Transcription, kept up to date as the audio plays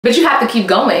But you have to keep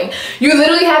going. You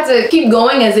literally have to keep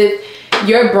going as if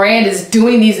your brand is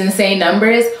doing these insane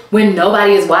numbers when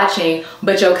nobody is watching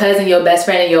but your cousin, your best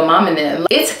friend, and your mom and them.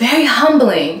 It's very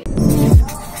humbling.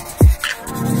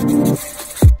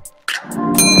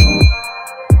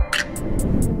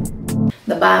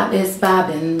 The bob is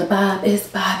bobbing, the bob is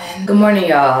bobbing. Good morning,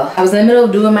 y'all. I was in the middle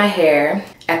of doing my hair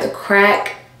at the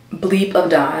crack bleep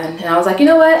of dawn, and I was like, you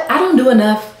know what? I don't do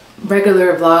enough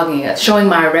regular vlogging, showing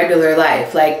my regular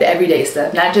life, like the everyday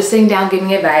stuff, not just sitting down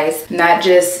giving advice, not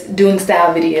just doing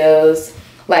style videos.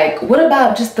 Like, what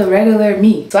about just the regular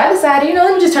me? So I decided, you know,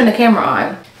 let me just turn the camera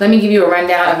on. Let me give you a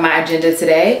rundown of my agenda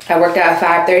today. I worked out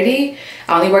at 5:30.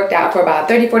 I only worked out for about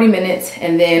 30-40 minutes,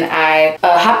 and then I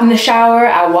hopped in the shower.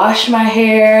 I washed my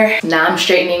hair. Now I'm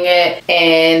straightening it,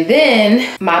 and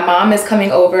then my mom is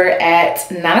coming over at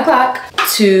 9 o'clock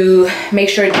to make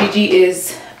sure Gigi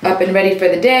is up and ready for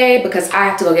the day, because I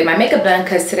have to go get my makeup done,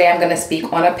 because today I'm gonna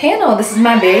speak on a panel. This is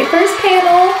my very first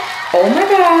panel. Oh my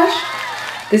gosh,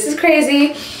 this is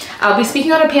crazy. I'll be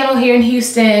speaking on a panel here in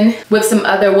Houston with some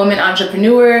other women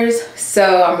entrepreneurs.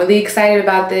 So I'm really excited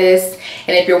about this.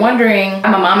 And if you're wondering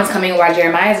why my mom is coming, why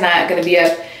Jeremiah is not gonna be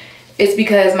up, it's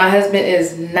because my husband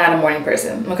is not a morning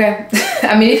person, okay?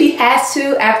 I mean, if he has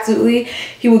to, absolutely,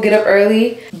 he will get up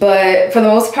early. But for the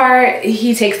most part,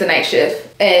 he takes the night shift.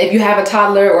 And if you have a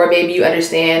toddler or a baby, you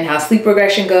understand how sleep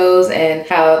regression goes and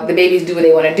how the babies do what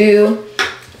they want to do.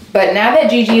 But now that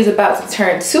Gigi is about to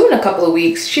turn 2 in a couple of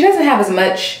weeks, she doesn't have as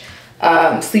much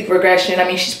sleep regression. I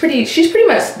mean, she's pretty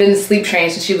much been sleep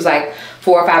trained since she was like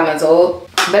 4 or 5 months old.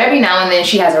 But every now and then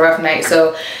she has a rough night.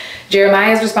 So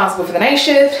Jeremiah is responsible for the night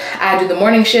shift. I do the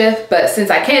morning shift, but since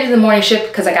I can't do the morning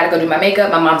shift because I gotta go do my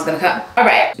makeup, my mom's gonna come. All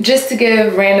right, just to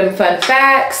give random fun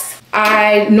facts,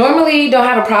 I normally don't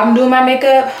have a problem doing my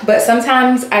makeup, but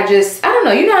sometimes I don't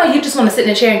know, you know how you just want to sit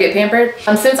in a chair and get pampered?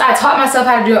 Since I taught myself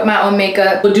how to do my own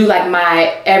makeup, we'll do like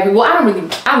I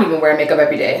don't even wear makeup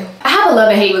every day. I have a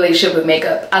love and hate relationship with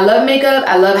makeup. I love makeup,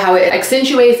 I love how it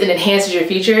accentuates and enhances your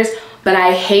features, but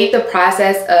I hate the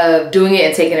process of doing it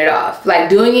and taking it off. Like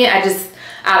doing it, I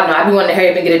don't know, I be wanting to hurry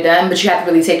up and get it done, but you have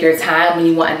to really take your time when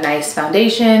you want a nice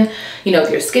foundation, you know,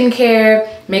 with your skincare,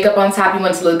 makeup on top, you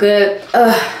want it to look good.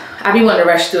 I be wanting to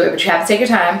rush through it, but you have to take your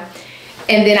time.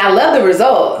 And then I love the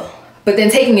result, but then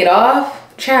taking it off,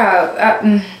 child,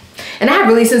 and I have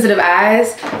really sensitive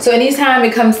eyes. So anytime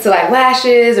it comes to like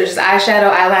lashes or just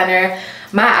eyeshadow, eyeliner,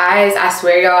 my eyes, I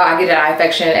swear y'all, I get an eye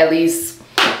infection at least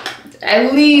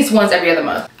once every other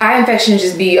month. Eye infections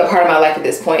just be a part of my life at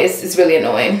this point. It's really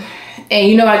annoying. And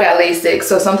you know I got LASIK,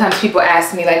 so sometimes people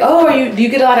ask me like, oh, do you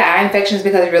get a lot of eye infections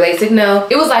because of your LASIK? No,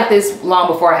 it was like this long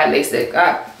before I had LASIK.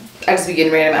 I just be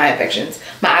getting random eye infections.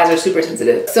 My eyes are super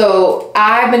sensitive. So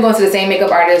I've been going to the same makeup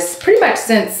artist pretty much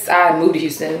since I moved to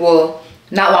Houston. Well,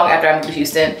 not long after I moved to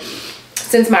Houston.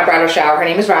 Since my bridal shower. Her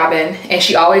name is Robin, and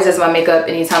she always does my makeup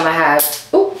anytime I have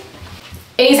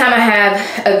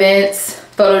events,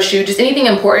 photo shoot, just anything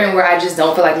important where I just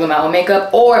don't feel like doing my own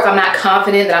makeup, or if I'm not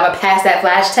confident that I'm gonna pass that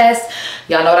flash test.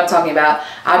 Y'all know what I'm talking about.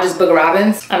 I'll just book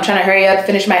Robin's. I'm trying to hurry up,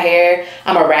 finish my hair.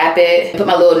 I'm gonna wrap it, put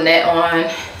my little net on,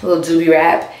 a little doobie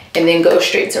wrap, and then go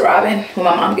straight to Robin when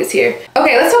my mom gets here.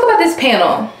 Okay, let's talk about this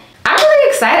panel. I'm really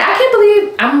excited. I can't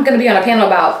believe I'm gonna be on a panel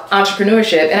about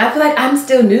entrepreneurship, and I feel like I'm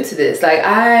still new to this. Like,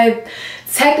 I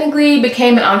technically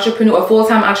became an entrepreneur, a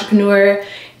full-time entrepreneur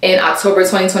in October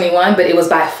 2021, but it was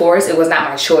by force. It was not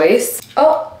my choice.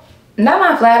 Oh, not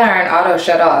my flat iron auto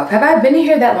shut off. Have I been in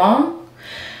here that long?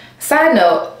 Side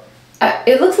note,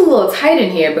 it looks a little tight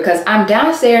in here because I'm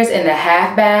downstairs in the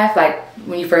half bath, like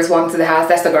when you first walk into the house,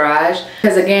 that's the garage.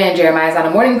 Because again, Jeremiah's not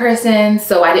a morning person,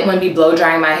 so I didn't want to be blow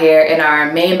drying my hair in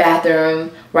our main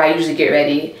bathroom where I usually get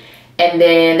ready. And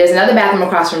then there's another bathroom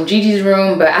across from Gigi's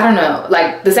room, but I don't know,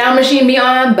 like the sound machine be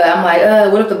on, but I'm like,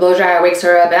 what if the blow dryer wakes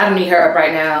her up? And I don't need her up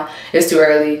right now, it's too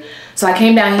early. So I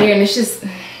came down here and it's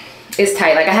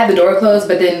tight. Like I had the door closed,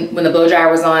 but then when the blow dryer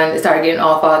was on, it started getting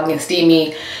all foggy and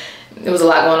steamy. It was a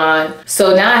lot going on.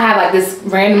 So now I have like this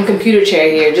random computer chair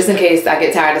here just in case I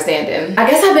get tired of standing. I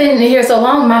guess I've been in here so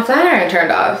long, my flat iron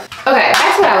turned off. Okay,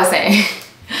 that's what I was saying.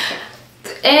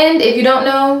 And if you don't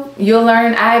know, you'll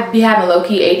learn. I be having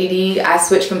low-key ADD. I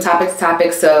switch from topic to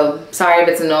topic, so sorry if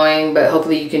it's annoying, but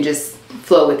hopefully you can just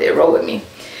flow with it, roll with me.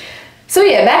 So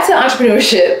yeah, back to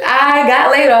entrepreneurship. I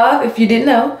got laid off, if you didn't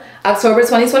know, October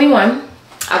 2021.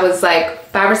 I was like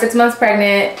 5 or 6 months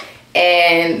pregnant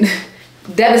and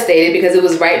devastated because it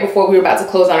was right before we were about to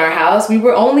close on our house. We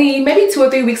were only maybe 2 or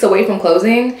 3 weeks away from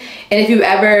closing. And if you've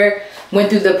ever went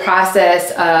through the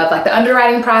process of like the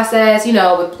underwriting process, you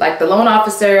know, with like the loan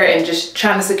officer and just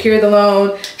trying to secure the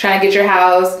loan, trying to get your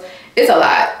house, it's a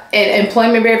lot. and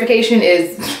employment verification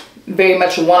is very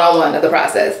much one-on-one of the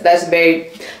process. That's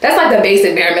like the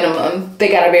basic bare minimum. They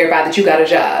gotta verify that you got a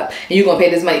job and you're gonna pay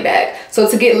this money back. So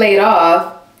to get laid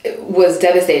off was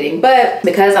devastating, but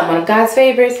because I'm one of God's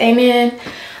favorites, amen,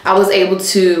 I was able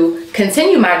to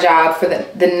continue my job for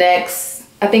the next,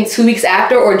 I think 2 weeks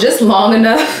after, or just long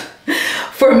enough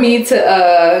for me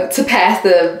to pass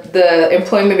the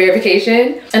employment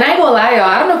verification. And I ain't gonna lie, y'all,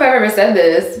 I don't know if I've ever said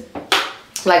this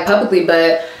like publicly,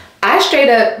 but I straight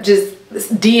up just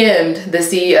DM'd the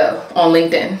CEO on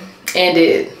LinkedIn and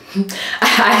did.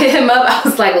 I hit him up, I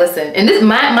was like, listen, and this,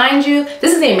 mind you,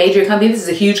 this is a major company, this is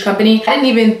a huge company. I didn't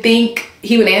even think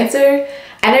he would answer.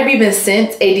 I never even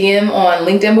sent a DM on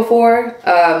LinkedIn before.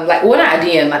 Like, well, not a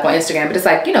DM, like on Instagram, but it's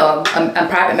like, you know, a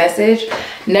private message.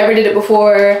 Never did it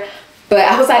before. But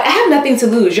I was like, I have nothing to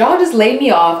lose. Y'all just laid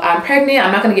me off. I'm pregnant.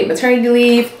 I'm not gonna get maternity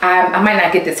leave. I might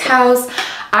not get this house.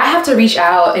 I have to reach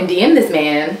out and DM this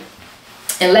man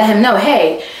and let him know,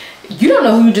 hey, you don't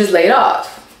know who you just laid off.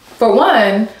 For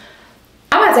one,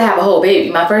 I'm about to have a whole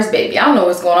baby, my first baby. I don't know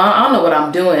what's going on. I don't know what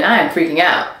I'm doing. I am freaking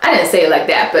out. I didn't say it like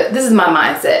that, but this is my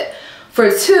mindset. For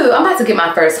two, I'm about to get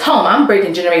my first home. I'm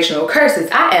breaking generational curses.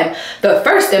 I am the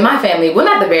first in my family. Well,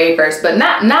 not the very first, but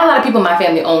not a lot of people in my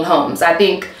family own homes. I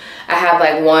think I have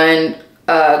like one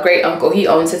great uncle, he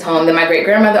owns his home. Then my great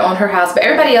grandmother owned her house, but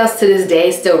everybody else to this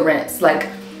day still rents. Like,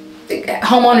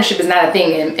 home ownership is not a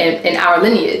thing in our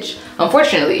lineage,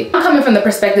 unfortunately. I'm coming from the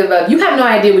perspective of, you have no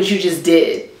idea what you just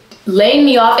did. Laying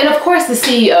me off, and of course the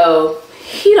CEO,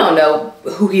 he don't know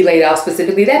who he laid off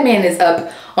specifically. That man is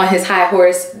up on his high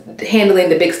horse handling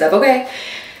the big stuff, okay?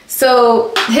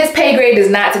 So his pay grade is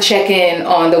not to check in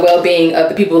on the well-being of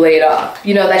the people laid off.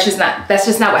 You know, that's just not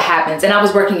what happens. And I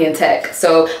was working in tech.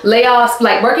 So layoffs,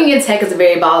 like working in tech is a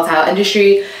very volatile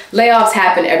industry. Layoffs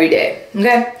happen every day,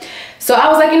 okay? So I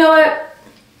was like, you know what?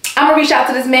 I'm gonna reach out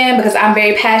to this man because I'm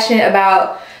very passionate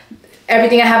about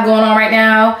everything I have going on right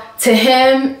now. To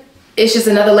him, it's just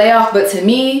another layoff, but to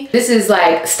me, this is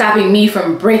like stopping me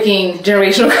from breaking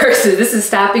generational curses. This is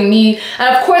stopping me.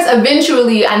 And of course,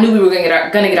 eventually I knew we were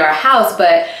gonna get our house,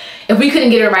 but if we couldn't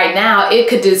get it right now, it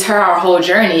could deter our whole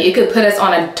journey. It could put us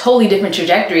on a totally different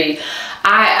trajectory.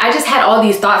 I just had all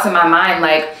these thoughts in my mind,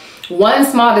 like one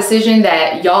small decision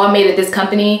that y'all made at this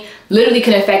company literally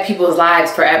can affect people's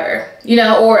lives forever, you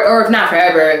know, or if not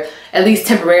forever, at least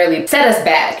temporarily set us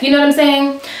back. You know what I'm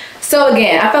saying? So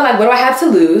again, I felt like, what do I have to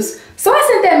lose? So I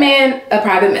sent that man a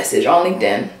private message on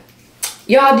LinkedIn.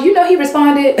 Y'all, do you know he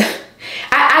responded?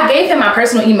 I gave him my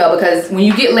personal email because when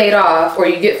you get laid off, or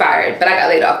you get fired, but I got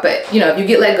laid off, but you know, if you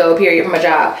get let go, period, from a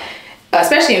job,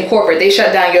 especially in corporate, they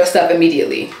shut down your stuff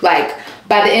immediately. Like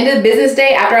by the end of the business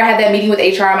day, after I had that meeting with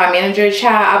HR and my manager,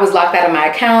 child, I was locked out of my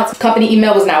accounts. Company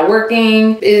email was not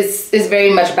working. It's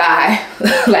very much bye.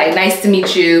 Like, nice to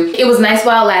meet you. It was nice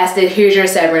while it lasted. Here's your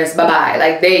severance. Bye-bye.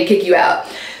 Like, they kick you out.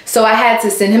 So I had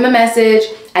to send him a message.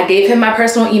 I gave him my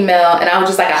personal email and I was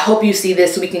just like, I hope you see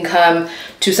this so we can come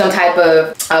to some type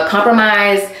of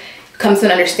compromise, come to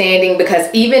an understanding, because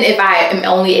even if I am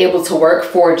only able to work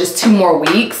for just 2 more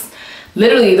weeks,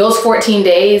 literally those 14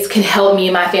 days can help me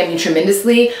and my family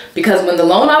tremendously, because when the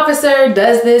loan officer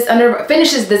does this,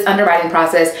 finishes this underwriting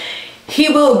process, he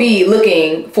will be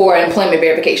looking for an employment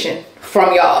verification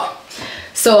from y'all.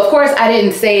 So of course I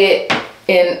didn't say it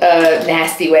in a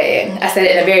nasty way. I said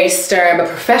it in a very stern but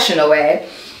professional way.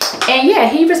 And yeah,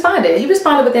 he responded. He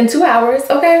responded within 2 hours,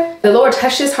 okay? The Lord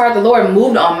touched his heart. The Lord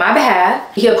moved on my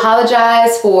behalf. He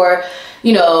apologized for,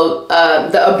 you know,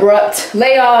 the abrupt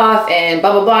layoff and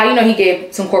blah, blah, blah. You know, he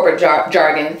gave some corporate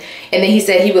jargon. And then he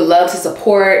said he would love to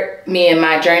support me in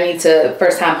my journey to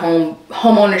first-time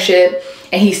home ownership.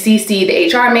 And he CC'd the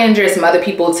HR manager and some other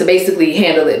people to basically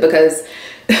handle it, because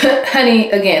honey,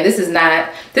 again, this is not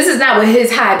what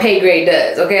his high pay grade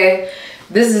does, okay?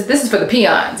 This is for the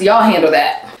peons. Y'all handle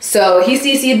that. So he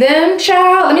CC'd them,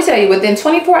 child. Let me tell you, within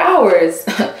 24 hours,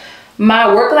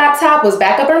 my work laptop was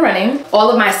back up and running. All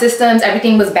of my systems,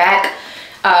 everything was back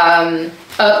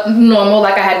up normal,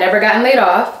 like I had never gotten laid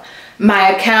off.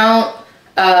 My account,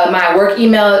 my work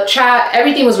email, chat,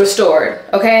 everything was restored,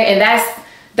 okay? And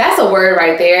that's a word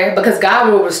right there, because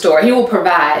God will restore. He will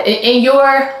provide. In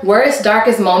your worst,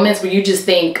 darkest moments where you just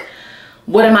think,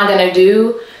 what am I gonna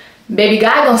do? Baby,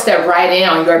 God gonna step right in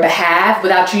on your behalf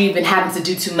without you even having to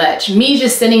do too much. Me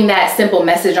just sending that simple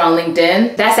message on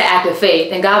LinkedIn, that's an act of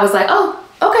faith. And God was like, oh,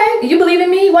 okay, you believe in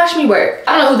me? Watch me work.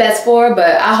 I don't know who that's for,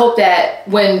 but I hope that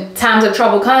when times of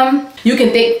trouble come, you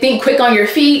can think quick on your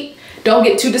feet. Don't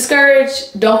get too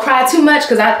discouraged. Don't cry too much,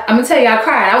 because I'm gonna tell you, I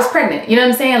cried. I was pregnant. You know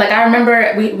what I'm saying? Like, I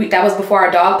remember that was before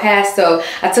our dog passed. So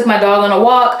I took my dog on a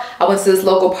walk. I went to this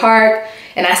local park.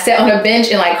 And I sat on a bench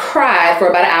and like cried for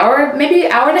about an hour, maybe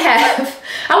an hour and a half.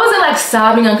 I wasn't like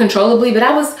sobbing uncontrollably, but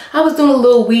I was doing a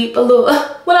little weep, a little,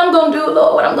 what I'm gonna do,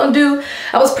 Lord, what I'm gonna do.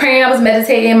 I was praying, I was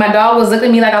meditating. My dog was looking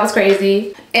at me like I was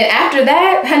crazy. And after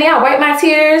that, honey, I wiped my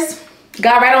tears,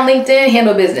 got right on LinkedIn,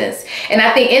 handled business. And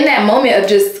I think in that moment of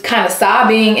just kind of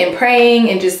sobbing and praying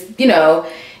and just, you know,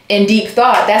 in deep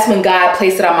thought, that's when God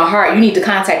placed it on my heart. You need to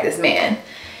contact this man.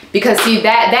 Because see,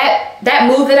 that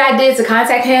move that I did to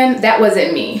contact him, that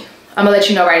wasn't me. I'm gonna let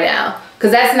you know right now.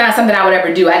 Because that's not something I would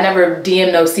ever do. I never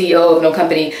DM no CEO of no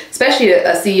company, especially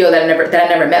a CEO that I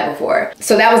never met before.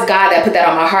 So that was God that put that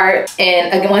on my heart. And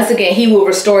again, once again, he will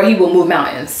restore, he will move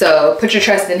mountains. So put your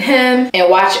trust in him and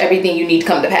watch everything you need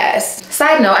come to pass.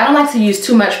 Side note, I don't like to use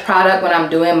too much product when I'm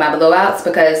doing my blowouts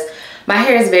because my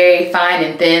hair is very fine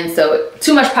and thin, so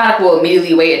too much product will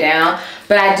immediately weigh it down.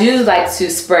 But I do like to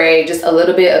spray just a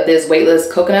little bit of this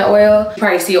weightless coconut oil. You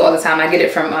probably see it all the time. I get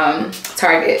it from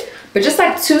Target. But just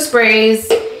like 2 sprays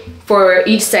for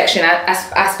each section.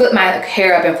 I split my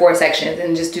hair up in 4 sections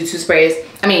and just do 2 sprays.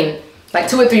 I mean, like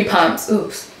 2 or 3 pumps.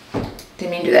 Oops,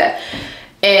 didn't mean to do that.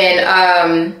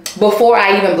 And before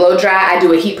I even blow dry, I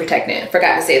do a heat protectant.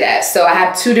 Forgot to say that. So I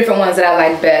have 2 different ones that I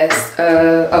like best.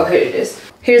 Oh, here it is.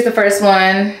 Here's the first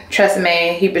one,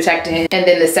 Tresemme heat protectant, and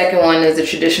then the second one is the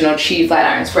traditional Chi flat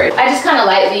iron spray. I just kind of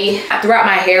lightly throughout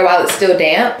my hair while it's still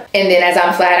damp, and then as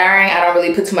I'm flat ironing, I don't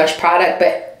really put too much product,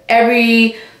 but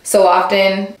every so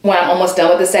often when I'm almost done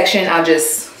with the section, I'll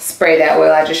just spray that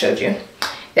oil I just showed you.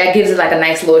 That gives it like a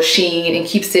nice little sheen and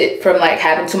keeps it from like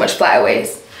having too much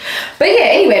flyaways. But yeah,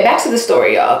 anyway, back to the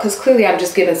story, y'all, because clearly I'm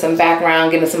just giving some background,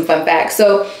 giving some fun facts.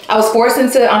 So I was forced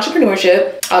into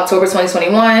entrepreneurship October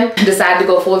 2021, decided to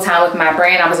go full-time with my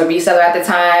brand. I was a reseller at the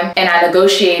time, and I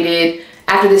negotiated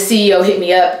after the CEO hit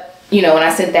me up, you know, when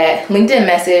I sent that LinkedIn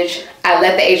message. I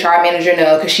let the HR manager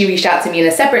know because she reached out to me in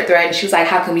a separate thread and she was like,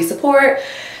 how can we support?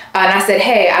 And I said,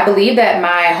 hey, I believe that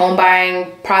my home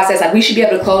buying process, like we should be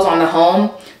able to close on the home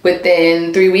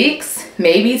within 3 weeks,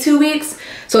 maybe 2 weeks.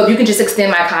 So if you can just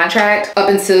extend my contract up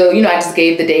until, you know, I just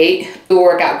gave the date, it will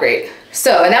work out great.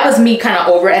 So, and that was me kind of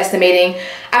overestimating.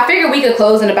 I figured we could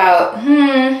close in about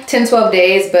 10, 12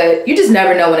 days, but you just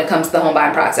never know when it comes to the home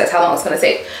buying process, how long it's gonna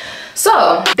take.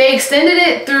 So they extended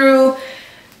it through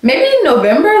maybe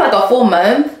November, like a full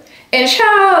month. And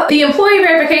child, the employee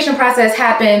verification process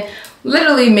happened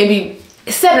literally maybe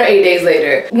 7 or 8 days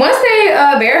later. Once they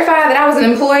verified that I was an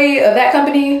employee of that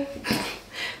company,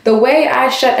 the way I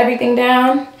shut everything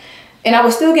down, and I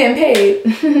was still getting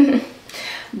paid,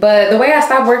 but the way I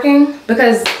stopped working,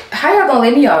 because how y'all gonna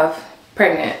lay me off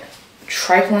pregnant?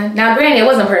 Trifling. Now granted, it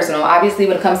wasn't personal. Obviously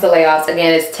when it comes to layoffs,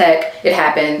 again, it's tech, it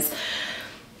happens.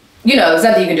 You know, there's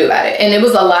nothing you can do about it. And it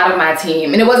was a lot of my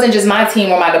team. And it wasn't just my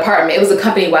team or my department, it was a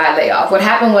company-wide layoff. What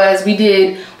happened was we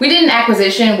did an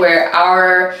acquisition where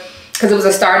because it was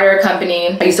a starter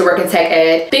company. I used to work in tech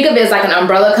ed. Think of it as like an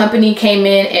umbrella company came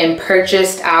in and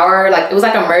purchased it was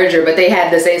like a merger, but they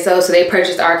had the say-so, so they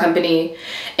purchased our company.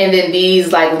 And then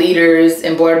these like leaders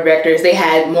and board of directors, they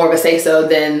had more of a say-so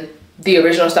than the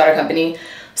original starter company.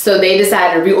 So they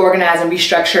decided to reorganize and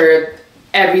restructure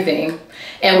everything.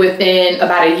 And within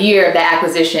about a year of that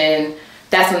acquisition,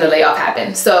 that's when the layoff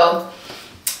happened. So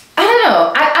I don't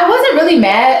know, I wasn't really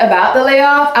mad about the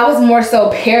layoff. I was more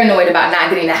so paranoid about not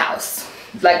getting the house.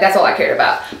 Like that's all I cared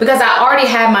about, because I already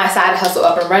had my side hustle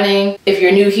up and running. If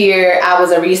you're new here, I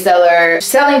was a reseller,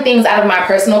 selling things out of my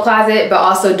personal closet, but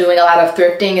also doing a lot of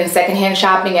thrifting and secondhand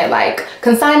shopping at like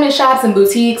consignment shops and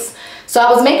boutiques. So I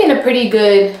was making a pretty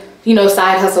good, you know,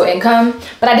 side hustle income,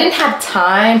 but I didn't have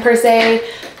time per se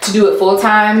to do it full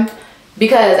time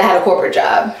because I had a corporate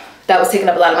job that was taking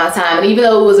up a lot of my time. And even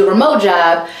though it was a remote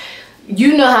job,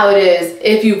 you know how it is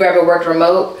if you've ever worked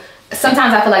remote.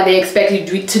 Sometimes I feel like they expect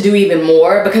you to do even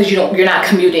more because you're not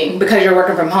commuting, because you're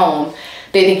working from home.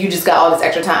 They think you just got all this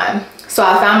extra time. So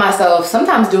I found myself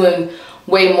sometimes doing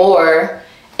way more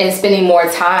and spending more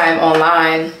time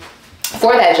online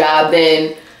for that job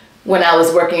than when I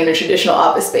was working in a traditional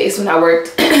office space, when I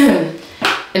worked in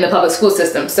the public school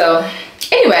system. So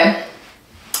anyway,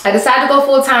 I decided to go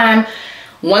full time.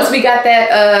 Once we got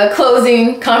that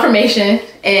closing confirmation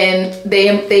and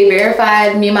they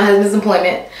verified me and my husband's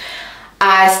employment,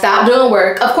 I stopped doing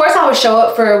work. Of course I would show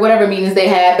up for whatever meetings they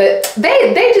had, but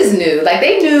they just knew, like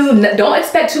they knew, don't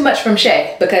expect too much from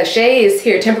Shay, because Shay is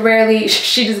here temporarily.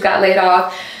 She just got laid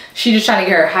off. She's just trying to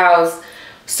get her house.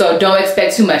 So don't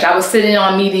expect too much. I was sitting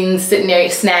on meetings, sitting there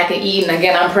snacking, eating.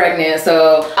 Again, I'm pregnant.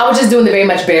 So I was just doing the very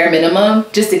much bare minimum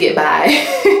just to get by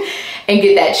and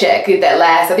get that check, get that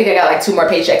last. I think I got like 2 more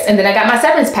paychecks. And then I got my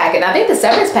severance packet. And I think the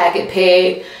severance packet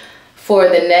paid for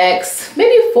the next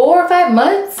maybe 4 or 5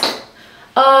 months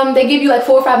they give you like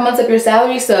 4 or 5 months of your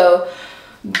salary. So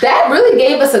that really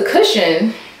gave us a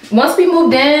cushion. Once we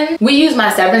moved in, we used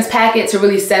my severance packet to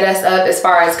really set us up as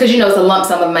far as, because you know it's a lump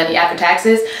sum of money after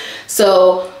taxes.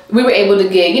 So we were able to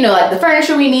get, you know, like the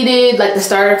furniture we needed, like the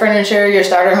starter furniture, your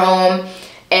starter home,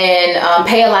 and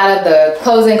pay a lot of the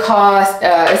closing costs.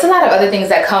 It's a lot of other things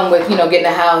that come with, you know, getting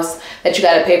a house that you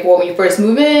got to pay for when you first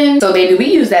move in. So baby,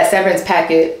 we use that severance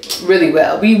packet really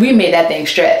well. We made that thing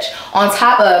stretch on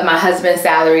top of my husband's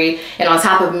salary and on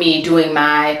top of me doing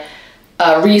my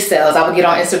resales. I would get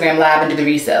on Instagram Live and do the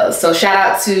resales. So shout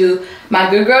out to my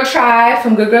Good Girl tribe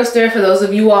from Good Girl Stir. For those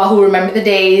of you all who remember the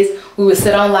days, we would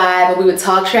sit on live and we would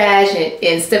talk trash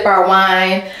and sip our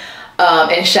wine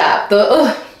and shop.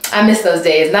 I miss those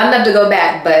days. Not enough to go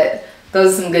back, but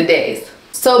those are some good days.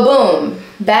 So boom,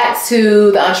 back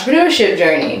to the entrepreneurship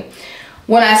journey.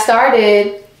 When I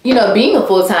started, you know, being a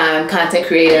full-time content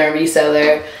creator and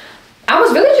reseller, I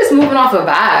was really just moving off of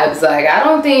vibes. Like, I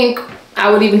don't think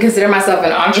I would even consider myself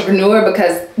an entrepreneur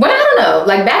because, well, I don't know,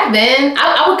 like back then,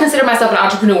 I would consider myself an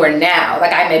entrepreneur now.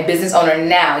 Like, I'm a business owner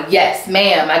now. Yes,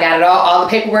 ma'am, I got it all the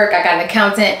paperwork, I got an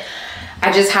accountant.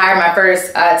 I just hired my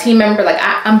first team member. Like,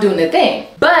 I'm doing the thing.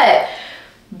 But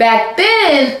back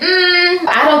then,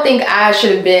 I don't think I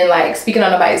should have been like speaking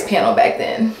on nobody's panel back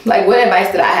then. Like, what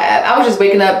advice did I have? I was just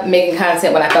waking up, making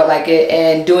content when I felt like it,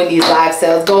 and doing these live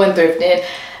sales, going thrifting.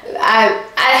 I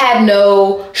had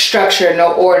no structure,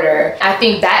 no order. I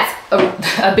think that's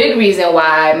a big reason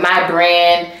why my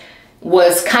brand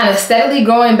was kind of steadily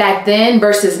growing back then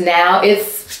versus now.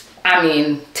 It's, I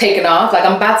mean, taking off. Like,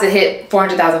 I'm about to hit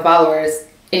 400,000 followers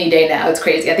any day now. It's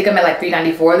crazy. I think I'm at like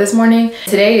 394 this morning.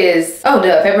 Today is,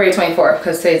 February 24th,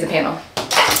 because today's the panel.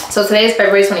 So today is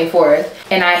February 24th,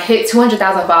 and I hit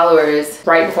 200,000 followers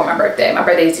right before my birthday. My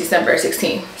birthday is December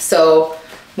 16th. So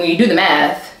when you do the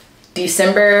math,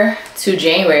 December to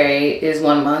January is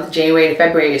 1 month. January to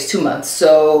February is 2 months.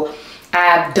 So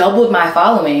I've doubled my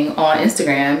following on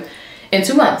Instagram in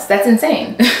 2 months. That's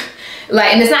insane.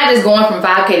 Like, and it's not just going from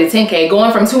 5K to 10K,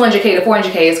 going from 200K to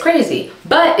 400K is crazy.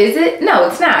 But is it? No,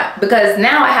 it's not. Because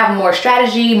now I have more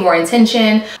strategy, more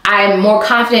intention. I'm more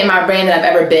confident in my brand than I've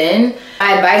ever been.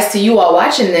 My advice to you all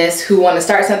watching this who want to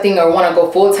start something or want to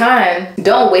go full time,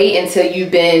 don't wait until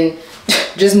you've been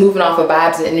just moving off of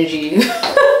vibes and energy.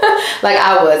 Like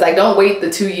I was. Like, don't wait the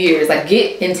 2 years. Like,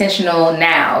 get intentional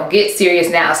now. Get serious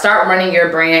now. Start running your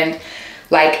brand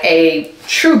like a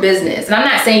true business. And I'm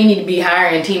not saying you need to be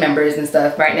hiring team members and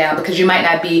stuff right now, because you might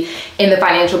not be in the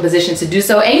financial position to do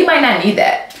so, and you might not need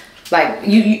that. Like,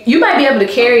 you might be able to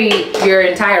carry your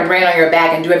entire brand on your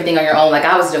back and do everything on your own like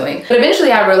I was doing. But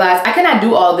eventually I realized I cannot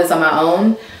do all this on my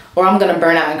own, or I'm gonna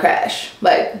burn out and crash.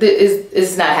 Like, this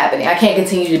is not happening. I can't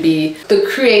continue to be the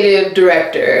creative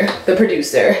director, the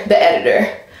producer, the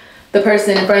editor, the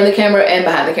person in front of the camera and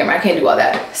behind the camera. I can't do all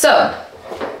that. So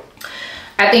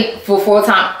I think for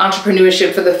full-time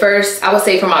entrepreneurship, for the first, I would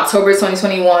say from October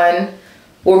 2021,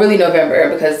 well, really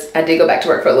November, because I did go back to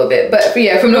work for a little bit, but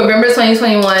yeah, from November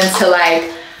 2021 to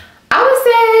like,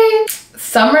 I would say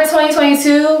summer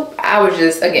 2022, I was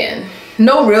just, again,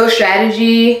 no real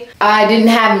strategy. I didn't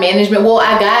have management. Well,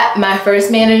 I got my first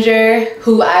manager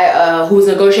who was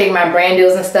negotiating my brand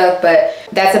deals and stuff, but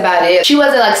that's about it. She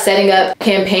wasn't like setting up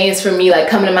campaigns for me, like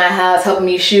coming to my house, helping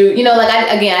me shoot. You know, like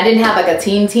I didn't have like a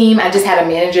team. I just had a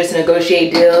manager to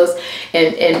negotiate deals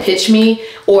and pitch me,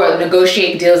 or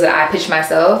negotiate deals that I pitch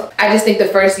myself. I just think the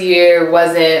first year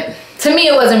wasn't, to me,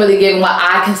 it wasn't really giving what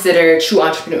I consider true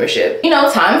entrepreneurship. You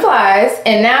know, time flies,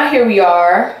 and now here we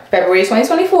are, February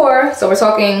 2024. So we're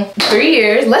talking 3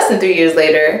 years, less than 3 years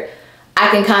later. I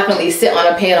can confidently sit on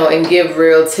a panel and give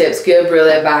real tips, give real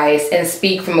advice, and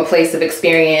speak from a place of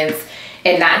experience,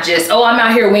 and not just, oh, I'm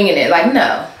out here winging it. Like,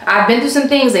 no, I've been through some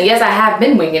things, and yes, I have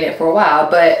been winging it for a while,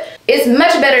 but it's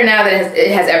much better now than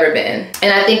it has ever been.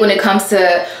 And I think when it comes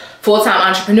to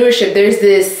full-time entrepreneurship, there's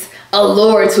this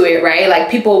allure to it, right? Like,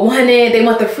 people want it, they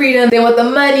want the freedom, they want the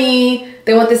money,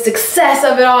 they want the success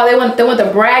of it all, they want the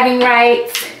bragging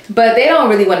rights, but they don't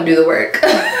really want to do the work.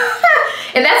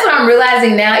 And that's what I'm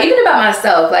realizing now, even about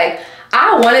myself. Like,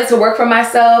 I wanted to work for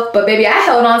myself, but baby, I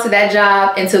held on to that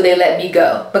job until they let me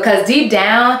go, because deep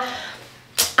down,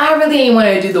 I really didn't want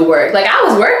to do the work. Like, I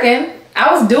was working,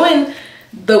 I was doing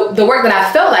the work that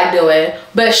I felt like doing,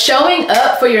 but showing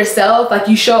up for yourself, like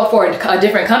you show up for a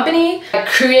different company, like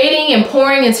creating and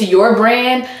pouring into your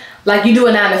brand like you do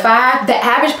a 9 to 5, the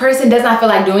average person does not feel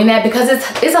like doing that, because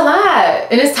it's a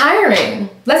lot and it's tiring.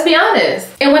 Let's be honest.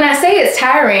 And when I say it's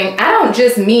tiring, I don't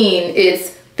just mean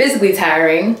it's physically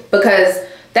tiring, because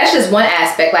that's just one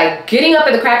aspect. Like, getting up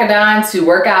at the crack of dawn to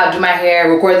work out, do my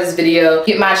hair, record this video,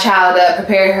 get my child up,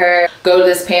 prepare her, go to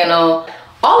this panel,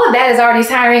 All of that is already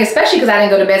tiring, especially because I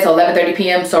didn't go to bed till 11:30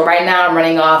 p.m. So right now I'm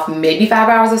running off maybe 5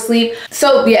 hours of sleep.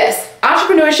 So yes,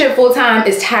 entrepreneurship full-time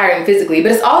is tiring physically,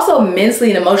 but it's also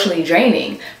mentally and emotionally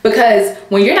draining, because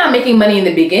when you're not making money in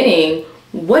the beginning,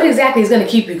 what exactly is going to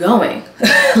keep you going?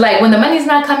 Like when the money's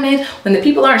not coming, when the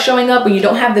people aren't showing up, when you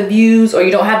don't have the views or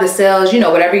you don't have the sales, you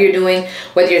know, whatever you're doing,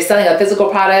 whether you're selling a physical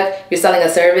product, you're selling a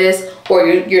service, or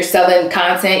you're selling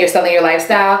content, you're selling your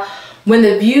lifestyle. When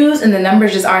the views and the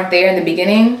numbers just aren't there in the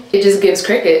beginning, it just gives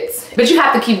crickets. But you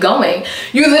have to keep going.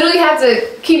 You literally have to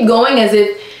keep going as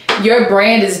if your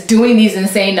brand is doing these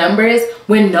insane numbers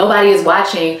when nobody is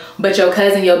watching but your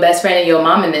cousin, your best friend, and your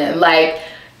mom and them. Like,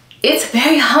 it's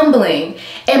very humbling.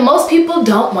 And most people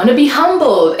don't want to be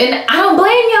humbled. And I don't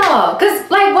blame y'all. Because,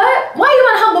 like, what? Why you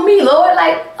want to humble me, Lord?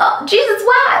 Like, oh, Jesus,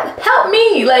 why? Help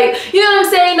me. Like, you know what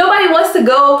I'm saying? Nobody wants to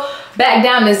go back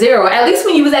down to zero. At least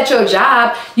when you was at your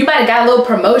job, you might have got a little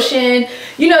promotion.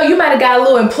 You know, you might have got a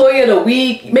little employee of the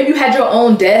week. Maybe you had your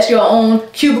own desk, your own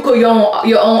cubicle, your own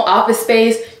office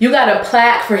space. You got a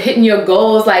plaque for hitting your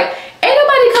goals. Like, ain't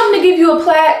nobody coming to give you a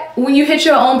plaque when you hit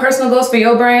your own personal goals for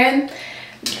your brand.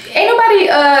 Ain't nobody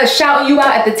shouting you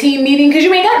out at the team meeting because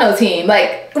you ain't got no team.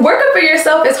 Like, working for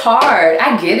yourself is hard.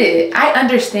 I get it. I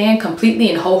understand completely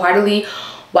and wholeheartedly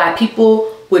why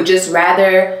people would just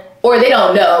rather, or they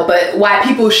don't know, but why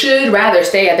people should rather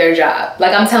stay at their job.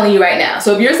 Like, I'm telling you right now.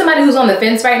 So if you're somebody who's on the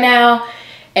fence right now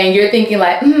and you're thinking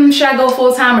like, should I go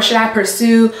full-time or should I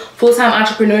pursue full-time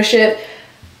entrepreneurship?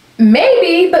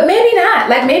 Maybe, but maybe not.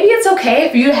 Like, maybe it's okay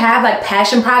for you to have like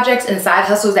passion projects and side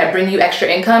hustles that bring you extra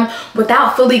income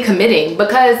without fully committing,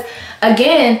 because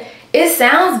again, it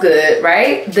sounds good,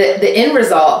 right? The end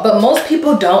result, but most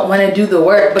people don't want to do the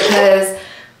work because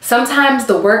sometimes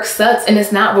the work sucks and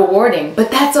it's not rewarding,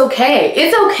 but that's okay.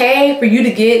 It's okay for you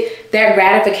to get that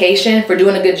gratification for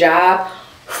doing a good job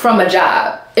from a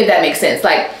job, if that makes sense.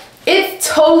 Like, it's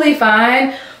totally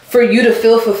fine for you to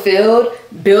feel fulfilled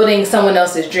building someone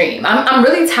else's dream. I'm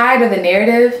really tired of the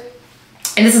narrative,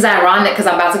 and this is ironic because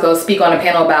I'm about to go speak on a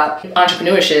panel about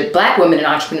entrepreneurship, Black women in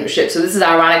entrepreneurship. So this is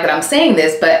ironic that I'm saying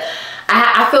this, but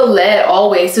I feel led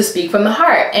always to speak from the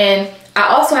heart. And I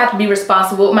also have to be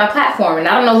responsible with my platform, and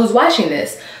I don't know who's watching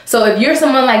this. So if you're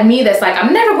someone like me that's like,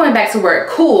 I'm never going back to work,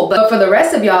 cool. But for the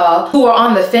rest of y'all who are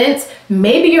on the fence,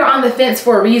 maybe you're on the fence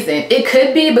for a reason. It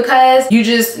could be because you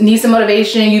just need some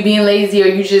motivation, you being lazy, or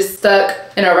you just stuck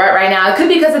in a rut right now. It could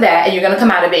be because of that, and you're gonna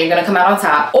come out of it, you're gonna come out on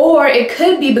top. Or it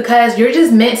could be because you're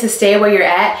just meant to stay where you're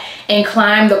at and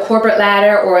climb the corporate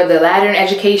ladder or the ladder in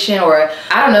education, or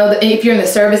I don't know, if you're in the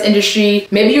service industry,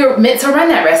 maybe you're meant to run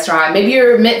that restaurant, maybe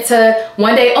you're meant to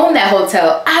one day own that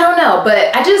hotel. I don't know,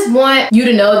 but I just want you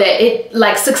to know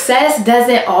that success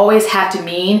doesn't always have to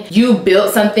mean you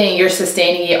built something and you're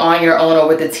sustaining it on your own or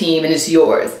with a team and it's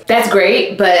yours. That's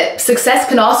great, but success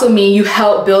can also mean you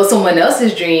help build someone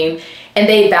else's dream and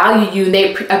they value you and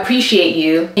they appreciate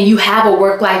you, and you have a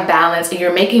work-life balance and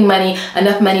you're making money,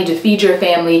 enough money to feed your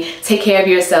family, take care of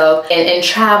yourself, and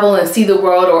travel and see the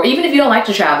world. Or even if you don't like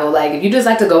to travel, like if you just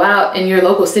like to go out in your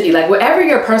local city, like whatever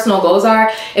your personal goals are,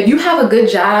 if you have a good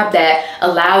job that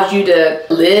allows you to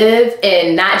live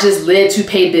and not just live to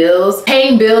pay bills,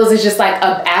 paying bills is just like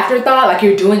an afterthought, like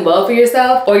you're doing well for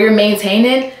yourself or you're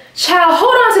maintaining, child,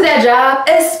 hold on to that job,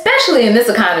 especially in this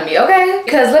economy, okay?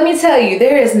 Because let me tell you,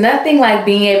 there is nothing like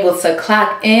being able to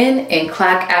clock in and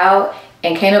clock out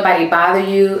and can't nobody bother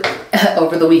you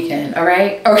over the weekend, all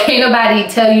right? Or can't nobody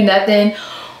tell you nothing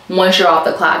once you're off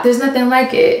the clock. There's nothing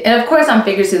like it. And of course, I'm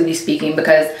figuratively speaking,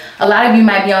 because a lot of you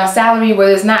might be on salary where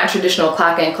there's not a traditional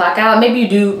clock in, clock out. Maybe you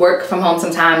do work from home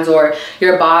sometimes, or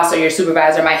your boss or your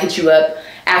supervisor might hit you up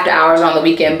after hours on the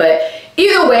weekend, but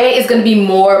either way, it's gonna be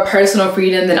more personal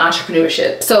freedom than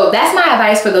entrepreneurship. So that's my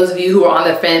advice for those of you who are on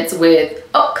the fence with,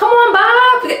 oh, come on,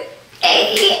 Bob.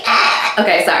 Hey,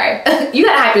 okay, sorry. You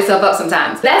gotta hype yourself up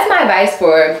sometimes. That's my advice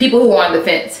for people who are on the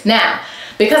fence. Now,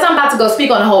 because I'm about to go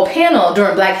speak on a whole panel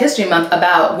during Black History Month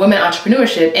about women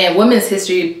entrepreneurship, and Women's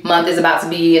History Month is about to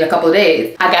be in a couple of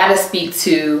days, I gotta speak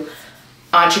to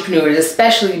entrepreneurs,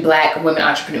 especially Black women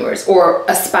entrepreneurs or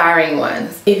aspiring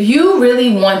ones. If you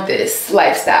really want this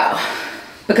lifestyle,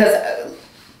 because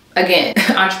again,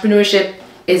 entrepreneurship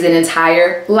is an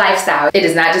entire lifestyle. It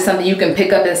is not just something you can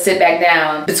pick up and sit back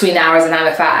down between the hours of 9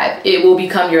 to 5. It will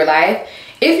become your life.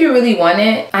 If you really want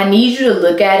it, I need you to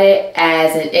look at it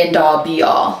as an end all be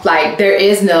all. Like, there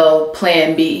is no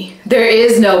plan B. There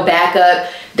is no backup.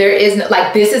 There is no,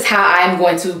 like, this is how I'm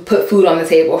going to put food on the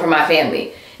table for my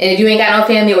family. And if you ain't got no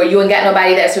family, or you ain't got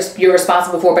nobody that's just you're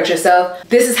responsible for but yourself,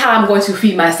 this is how I'm going to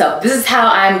feed myself. This is how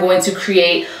I'm going to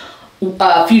create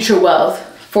future wealth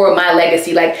for my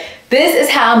legacy. Like, This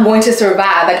is how I'm going to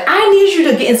survive. Like, I need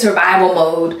you to get in survival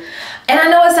mode. And I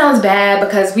know it sounds bad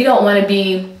because we don't want to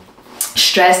be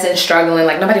stressed and struggling.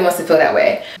 Like, nobody wants to feel that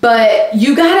way. But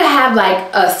you gotta have like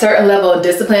a certain level of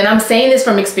discipline. I'm saying this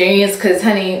from experience because,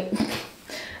 honey,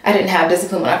 I didn't have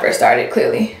discipline when I first started,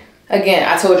 clearly. Again,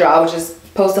 I told you I was just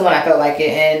posting when I felt like it.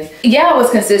 And yeah, I was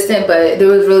consistent, but there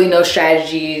was really no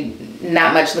strategy,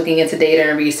 not much looking into data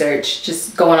and research,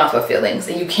 just going off of feelings.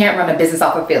 And you can't run a business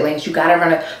off of feelings. You gotta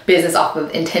run a business off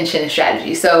of intention and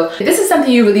strategy. So if this is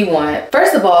something you really want,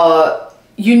 first of all,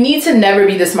 you need to never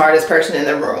be the smartest person in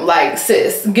the room. Like,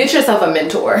 sis, get yourself a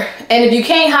mentor. And if you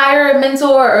can't hire a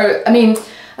mentor, or I mean,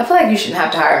 I feel like you shouldn't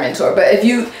have to hire a mentor, but if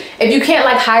you can't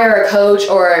like hire a coach,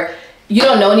 or you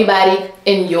don't know anybody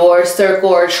in your circle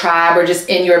or tribe or just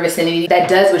in your vicinity that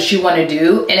does what you want to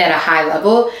do and at a high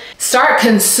level, start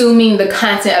consuming the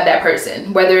content of that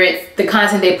person, whether it's the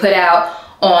content they put out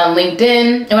on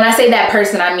LinkedIn. And when I say that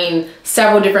person, I mean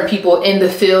several different people in the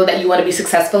field that you want to be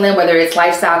successful in, whether it's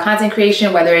lifestyle content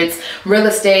creation, whether it's real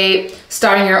estate,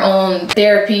 starting your own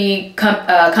therapy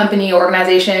company or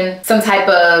organization, some type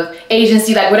of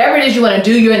agency, like whatever it is you want to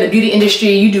do. You're in the beauty industry,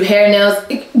 you do hair, nails,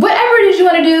 whatever it is you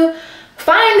want to do,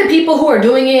 find the people who are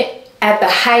doing it at the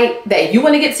height that you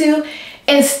want to get to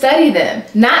and study them.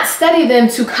 Not study them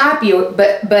to copy,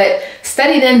 but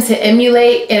study them to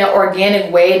emulate in an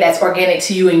organic way that's organic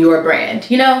to you and your brand,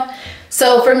 you know?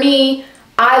 So for me,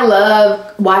 I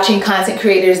love watching content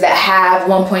creators that have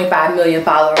 1.5 million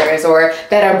followers, or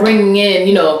that are bringing in,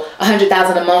 you know,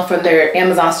 100,000 a month from their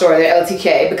Amazon store, their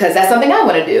LTK, because that's something I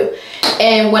want to do.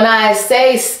 And when I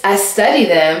say I study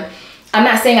them, I'm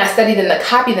not saying I study them to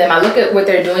copy them. I look at what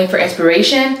they're doing for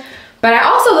inspiration, but I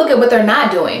also look at what they're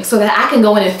not doing so that I can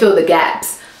go in and fill the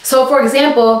gaps. So for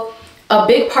example, a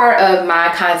big part of my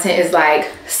content is like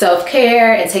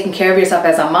self-care and taking care of yourself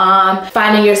as a mom,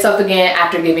 finding yourself again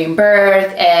after giving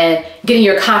birth, and getting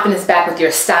your confidence back with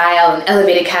your style and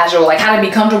elevated casual, like how to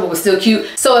be comfortable but still cute.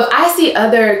 So if I see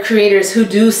other creators who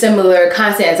do similar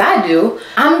content as I do,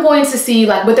 I'm going to see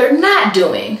like what they're not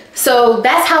doing. So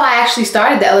that's how I actually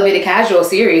started the Elevated Casual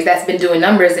series that's been doing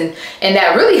numbers, and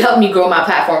that really helped me grow my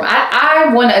platform.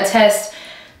 I want to attest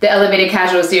the Elevated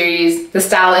Casual series, the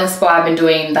style inspo I've been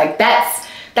doing, like that's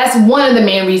one of the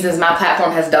main reasons my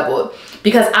platform has doubled,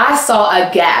 because I saw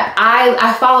a gap.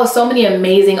 I follow so many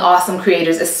amazing, awesome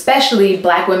creators, especially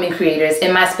Black women creators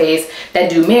in my space that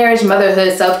do marriage,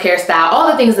 motherhood, self-care, style,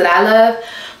 all the things that I love.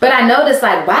 But I noticed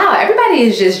like, wow, everybody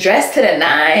is just dressed to the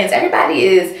nines. Everybody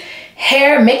is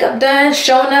hair, makeup done,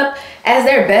 showing up as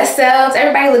their best selves.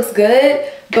 Everybody looks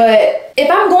good. But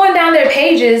if I'm going down their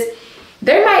pages,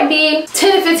 there might be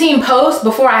 10 to 15 posts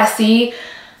before I see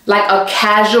like a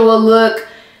casual look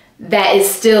that is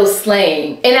still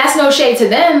slaying. And that's no shade to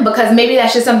them, because maybe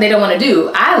that's just something they don't want to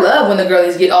do. I love when the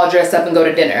girlies get all dressed up and go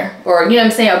to dinner, or you know what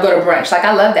I'm saying, or go to brunch. Like,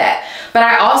 I love that. But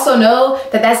I also know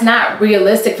that that's not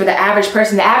realistic for the average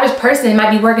person. The average person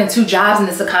might be working 2 jobs in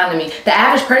this economy. The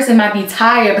average person might be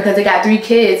tired because they got 3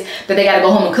 kids that they got to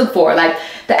go home and cook for. Like,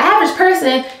 the average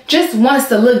person just wants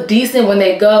to look decent when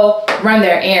they go run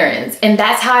their errands. And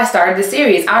that's how I started the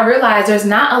series. I realized there's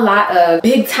not a lot of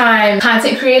big time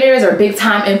content creators or big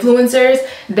time influencers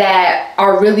that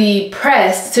are really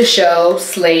pressed to show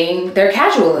slaying their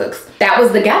casual looks. That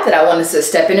was the gap that I wanted to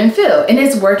step in and fill, and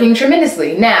it's working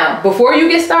tremendously. Now, before you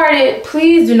get started,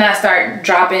 please do not start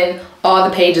dropping all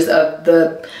the pages of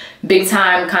the big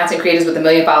time content creators with 1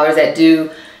 million followers that do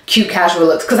cute casual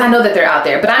looks, because I know that they're out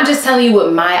there, but I'm just telling you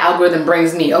what my algorithm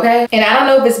brings me, okay? And I don't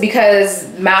know if it's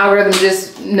because my algorithm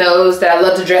just knows that I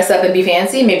love to dress up and be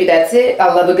fancy. Maybe that's it.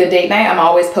 I love a good date night. I'm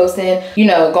always posting, you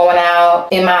know, going out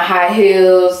in my high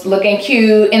heels, looking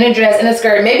cute, in a dress, in a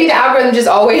skirt. Maybe the algorithm just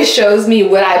always shows me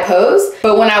what I post.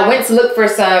 But when I went to look for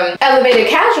some elevated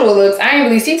casual looks, I didn't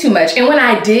really see too much. And when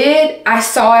I did, I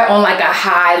saw it on like a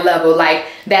high level, like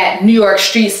that New York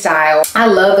street style. I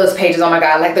love those pages, oh my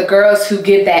God. Like the girls who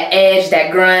give that edge,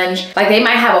 that grunge. Like they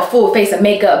might have a full face of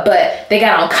makeup, but they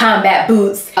got on combat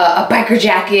boots, a biker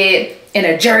jacket, and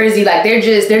a jersey. Like they're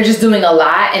just doing a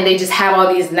lot, and they just have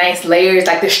all these nice layers.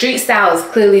 Like the street style is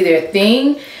clearly their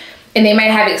thing, and they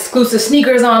might have exclusive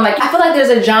sneakers on. Like I feel like there's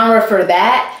a genre for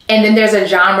that, and then there's a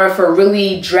genre for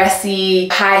really dressy,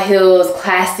 high heels,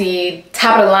 classy,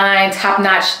 top of the line,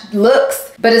 top-notch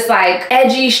looks. But it's like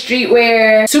edgy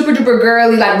streetwear, super duper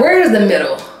girly. Like where is the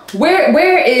middle?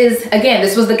 Where is, again,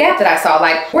 this was the gap that I saw.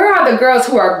 Like, where are the girls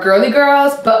who are girly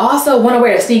girls, but also want to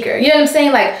wear a sneaker? You know what I'm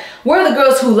saying? Like, where are the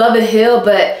girls who love the heel,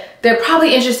 but they're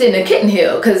probably interested in a kitten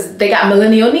heel because they got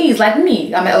millennial needs like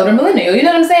me. I'm an elder millennial, you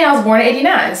know what I'm saying? I was born in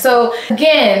 '89. So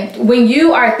again, when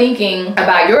you are thinking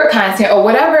about your content or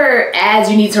whatever ads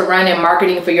you need to run in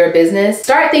marketing for your business,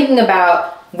 start thinking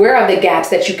about where are the gaps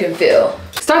that you can fill.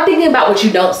 Start thinking about what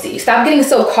you don't see. Stop getting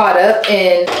so caught up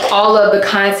in all of the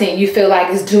content you feel like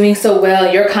is doing so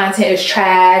well. Your content is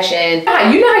trash, and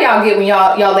you know how y'all get when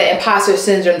y'all let imposter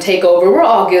syndrome take over. We're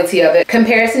all guilty of it.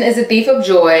 Comparison is a thief of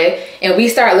joy, and we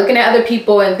start looking at other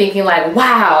people and thinking like,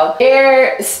 wow,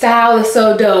 their style is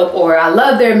so dope, or I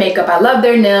love their makeup, I love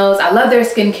their nails, I love their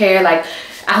skincare, like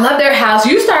I love their house.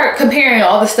 You start comparing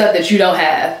all the stuff that you don't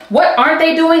have. What aren't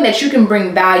they doing that you can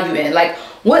bring value in? Like,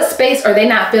 what space are they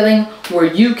not filling where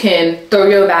you can throw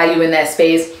your value in that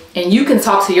space and you can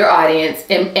talk to your audience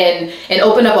and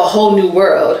open up a whole new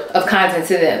world of content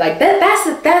to them? Like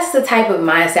that's the type of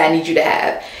mindset I need you to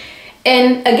have.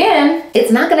 And again,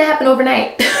 it's not gonna happen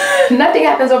overnight. Nothing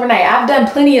happens overnight. I've done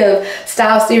plenty of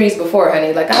style series before,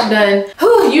 honey. Like I've done,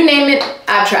 you name it,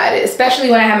 I've tried it.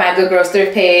 Especially when I had my Good Girls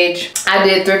Thrift page. I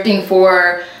did thrifting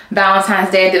for Valentine's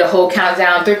Day. I did a whole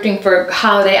countdown, thrifting for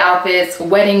holiday outfits,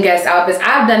 wedding guest outfits.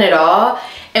 I've done it all.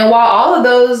 And while all of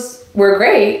those were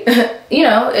great, you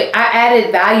know, I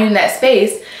added value in that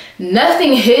space.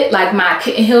 Nothing hit like my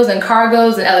kitten heels and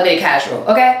cargos and elevated casual,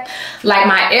 okay? Like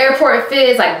my airport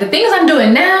fits, like the things I'm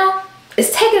doing now,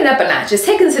 it's taking it up a notch. It's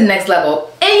taking it to the next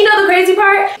level. And you know the crazy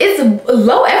part? It's a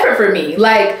low effort for me.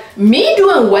 Like me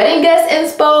doing wedding guest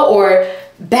inspo or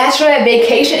bachelorette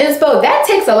vacation inspo, that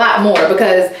takes a lot more,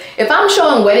 because if I'm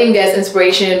showing wedding guest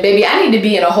inspiration, baby, I need to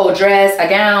be in a whole dress, a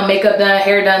gown, makeup done,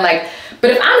 hair done, like, but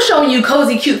if I'm showing you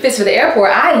cozy, cute fits for the airport,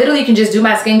 I literally can just do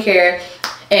my skincare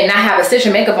and not have a stitch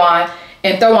of makeup on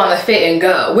and throw on the fit and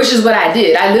go, which is what I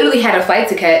did. I literally had a flight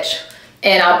to catch,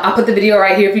 and I'll put the video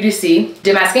right here for you to see.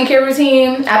 Did my skincare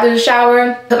routine after the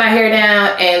shower, put my hair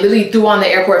down, and literally threw on the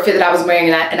airport fit that I was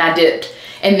wearing, and I dipped.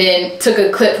 And then took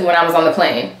a clip from when I was on the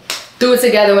plane. Threw it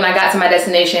together when I got to my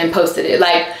destination and posted it.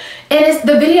 Like, and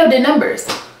the video did numbers.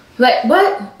 Like,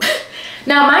 what?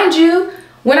 Now, mind you,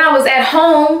 when I was at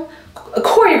home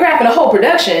choreographing a whole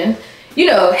production, you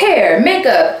know, hair,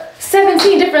 makeup,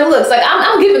 17 different looks. Like,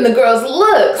 I'm giving the girls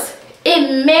looks.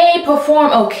 It may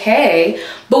perform okay,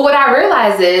 but what I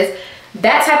realized is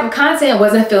that type of content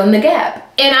wasn't filling the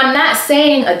gap. And I'm not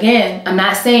saying, again, I'm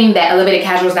not saying that elevated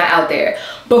casual is not out there,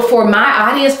 but for my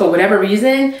audience, for whatever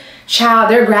reason, child,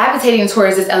 they're gravitating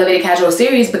towards this elevated casual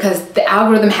series because the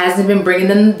algorithm hasn't been bringing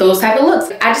them those type of looks.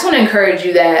 I just want to encourage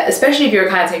you that, especially if you're a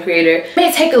content creator, it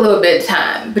may take a little bit of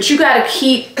time, but you got to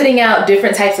keep putting out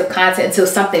different types of content until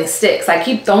something sticks. Like,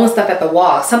 keep throwing stuff at the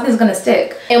wall. Something's going to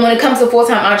stick. And when it comes to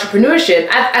full-time entrepreneurship,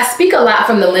 I speak a lot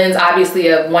from the lens, obviously,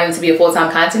 of wanting to be a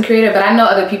full-time content creator, but I know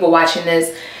other people watching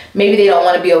this, maybe they don't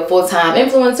want to be a full-time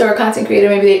influencer or content creator.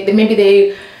 Maybe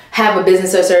they have a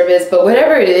business or service, but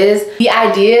whatever it is, the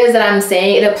ideas that I'm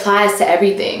saying, it applies to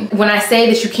everything. When I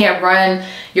say that you can't run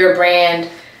your brand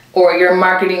or your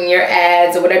marketing, your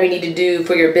ads, or whatever you need to do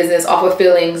for your business off of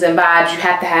feelings and vibes, you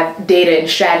have to have data and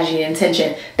strategy and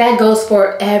intention. That goes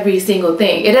for every single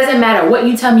thing. It doesn't matter what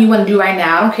you tell me you want to do right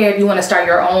now. I don't care if you want to start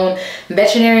your own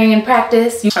veterinarian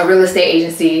practice, a real estate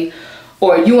agency,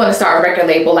 or you want to start a record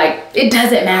label. Like, it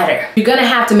doesn't matter. You're gonna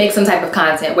have to make some type of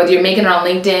content, whether you're making it on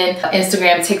LinkedIn,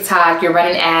 Instagram, TikTok, you're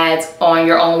running ads on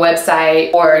your own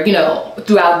website, or, you know,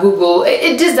 throughout Google.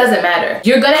 It just doesn't matter.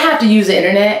 You're gonna have to use the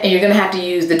internet, and you're gonna have to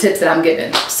use the tips that I'm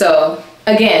giving. So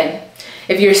again,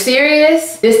 if you're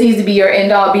serious, this needs to be your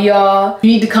end all be all.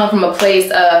 You need to come from a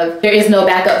place of, there is no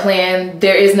backup plan,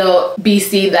 there is no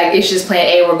BC, like it's just plan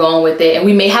A, we're going with it. And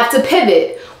we may have to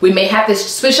pivot. We may have to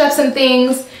switch up some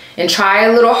things and try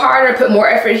a little harder, put more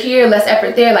effort here, less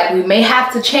effort there. Like, we may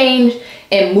have to change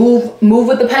and move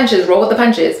with the punches, roll with the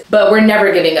punches, but we're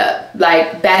never giving up.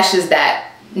 Like, that's just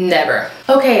that, never.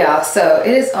 Okay, y'all, so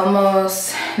it is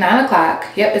almost 9 o'clock.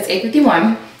 Yep, it's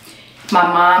 8:51. My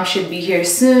mom should be here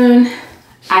soon.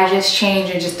 I just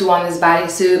changed and just threw on this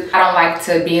bodysuit. I don't like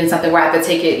to be in something where I have to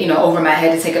take it, you know, over my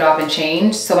head to take it off and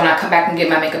change. So when I come back and get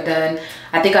my makeup done,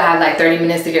 I think I'll have like 30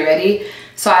 minutes to get ready.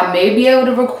 So I may be able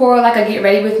to record like a get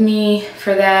ready with me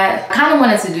for that. I kind of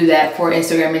wanted to do that for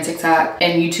Instagram and TikTok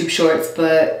and YouTube shorts,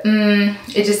 but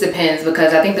it just depends,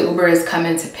 because I think the Uber is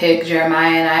coming to pick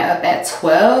Jeremiah and I up at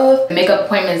 12. The makeup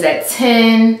appointment's at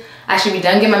 10. I should be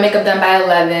done getting my makeup done by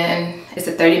 11. It's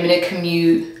a 30-minute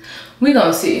commute. We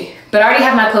gonna see. But I already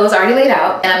have my clothes already laid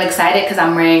out, and I'm excited because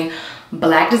I'm wearing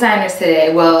black designers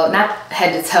today. Well, not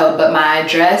head to toe, but my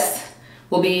dress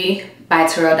will be by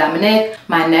Terrell, Dominick.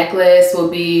 My necklace will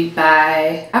be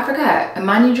by, I forgot,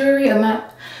 Amani Jewelry.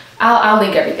 I'll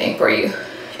link everything for you.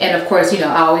 And of course, you know,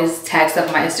 I always tag stuff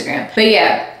on my Instagram. But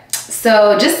yeah,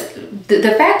 So just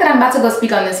the fact that I'm about to go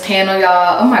speak on this panel,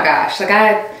 y'all, oh my gosh, like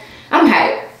I'm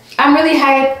hyped. I'm really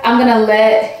hyped. I'm gonna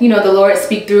let, you know, the Lord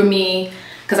speak through me,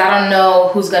 because I don't know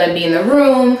who's gonna be in the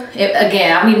room.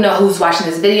 Again, I don't even know who's watching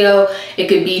this video. It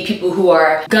could be people who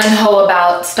are gung-ho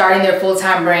about starting their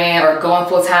full-time brand or going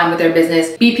full-time with their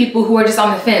business. Be people who are just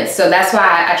on the fence. So that's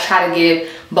why I try to give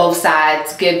both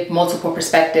sides, give multiple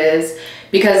perspectives,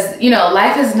 because, you know,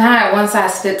 life is not one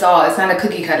size fits all. It's not a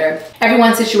cookie cutter.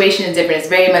 Everyone's situation is different. It's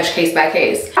very much case by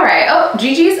case. All right, oh,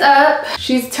 Gigi's up.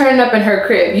 She's turning up in her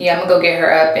crib. Yeah, I'm gonna go get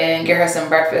her up and get her some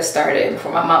breakfast started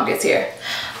before my mom gets here.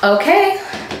 Okay,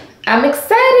 I'm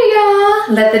excited,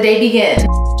 y'all. Let the day begin.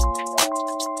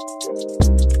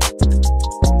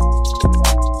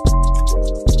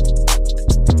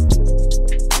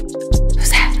 Who's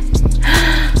that?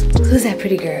 Who's that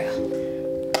pretty girl?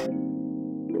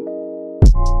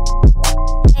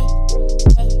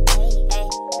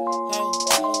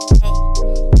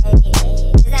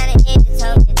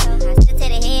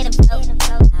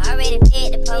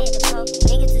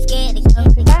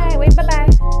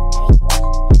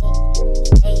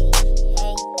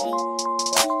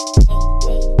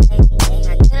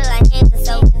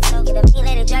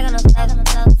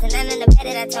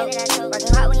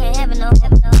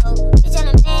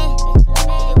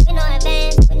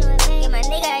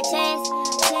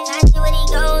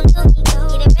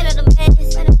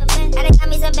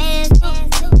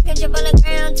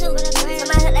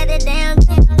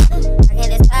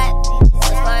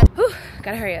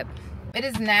 Gotta hurry up. It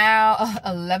is now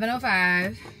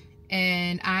 11:05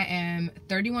 and I am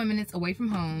 31 minutes away from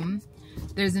home.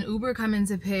 There's an Uber coming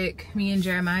to pick me and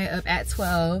Jeremiah up at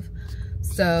 12.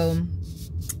 So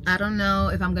I don't know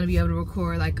if I'm gonna be able to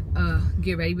record like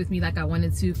get ready with me like I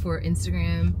wanted to for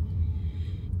Instagram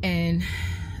and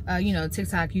you know,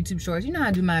 TikTok, YouTube shorts. You know how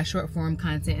I do my short form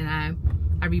content and I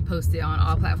repost it on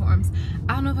all platforms.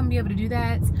 I don't know if I'm gonna be able to do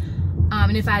that.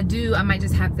 And if I do, I might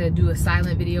just have to do a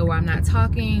silent video where I'm not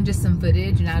talking, just some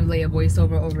footage, and I'll lay a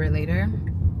voiceover over it later.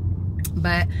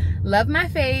 But love my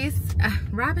face.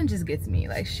 Robin just gets me.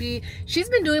 Like she's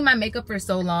been doing my makeup for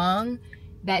so long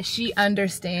that she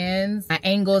understands my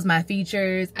angles, my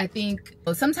features. I think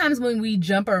sometimes when we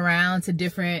jump around to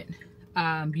different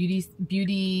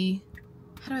beauty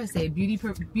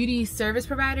service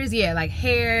providers, yeah, like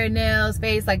hair, nails,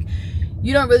 face, like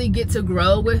you don't really get to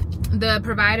grow with the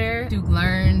provider to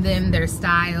learn them, their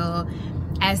style,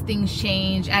 as things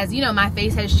change. As you know, my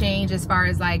face has changed as far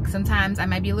as like sometimes I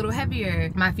might be a little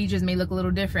heavier, my features may look a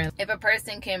little different. If a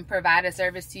person can provide a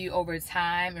service to you over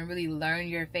time and really learn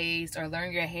your face or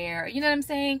learn your hair, you know what I'm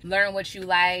saying, learn what you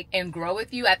like and grow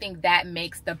with you, I think that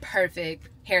makes the perfect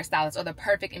hairstylist or the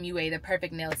perfect MUA, the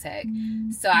perfect nail tech.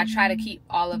 So I try to keep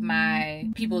all of my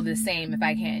people the same if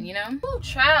I can, you know? Ooh,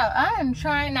 child, I am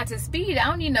trying not to speed. I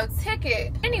don't need no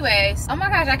ticket. Anyways, oh my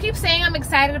gosh, I keep saying I'm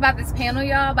excited about this panel,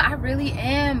 y'all, but I really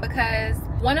am, because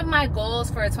one of my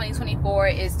goals for 2024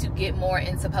 is to get more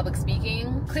into public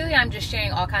speaking. Clearly, I'm just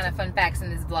sharing all kind of fun facts in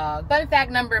this vlog. Fun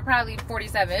fact number probably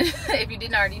 47, if you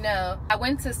didn't already know. I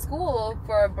went to school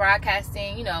for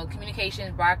broadcasting, you know,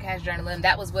 communications, broadcast journalism.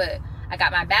 That was what I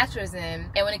got my bachelor's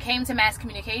in. And when it came to mass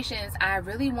communications, I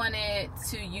really wanted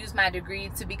to use my degree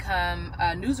to become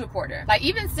a news reporter. Like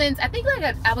even since, I think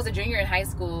like I was a junior in high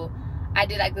school, I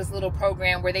did like this little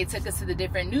program where they took us to the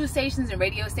different news stations and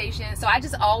radio stations. So I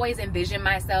just always envisioned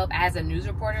myself as a news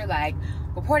reporter, like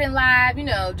reporting live, you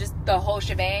know, just the whole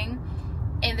shebang.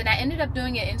 And then I ended up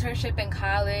doing an internship in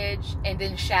college and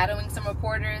then shadowing some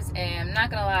reporters, and I'm not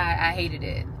gonna lie, I hated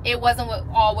it. It wasn't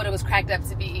what it was cracked up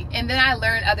to be. And then I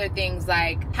learned other things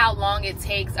like how long it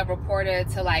takes a reporter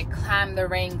to like climb the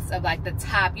ranks of like the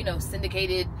top, you know,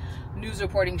 syndicated news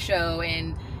reporting show,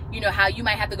 and you know how you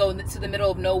might have to go to the middle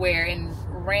of nowhere in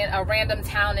a random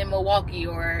town in Milwaukee,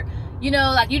 or you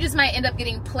know, like you just might end up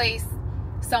getting placed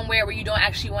somewhere where you don't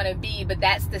actually want to be, but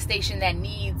that's the station that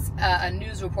needs a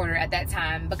news reporter at that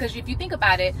time. Because if you think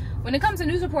about it, when it comes to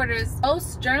news reporters,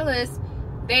 most journalists,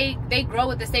 they grow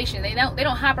with the station. They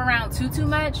don't hop around too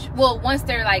much. Well, once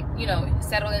they're like, you know,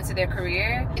 settled into their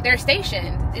career, they're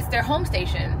stationed. It's their home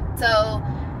station. So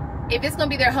if it's gonna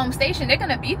be their home station, they're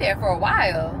gonna be there for a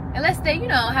while, unless they, you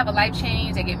know, have a life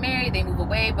change, they get married, they move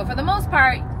away. But for the most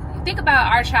part, think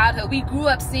about our childhood. We grew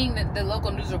up seeing the local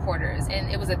news reporters,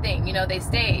 and it was a thing, you know, they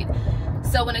stayed.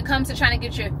 So when it comes to trying to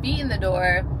get your feet in the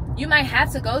door, you might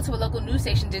have to go to a local news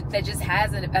station that just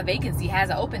has a vacancy,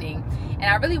 has an opening. And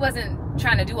I really wasn't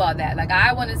trying to do all that. Like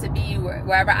I wanted to be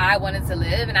wherever I wanted to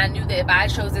live, and I knew that if I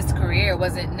chose this career, it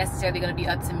wasn't necessarily going to be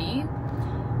up to me.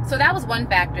 So that was one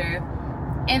factor.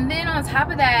 And then on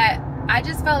top of that, I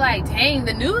just felt like, dang,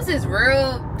 the news is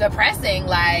real depressing.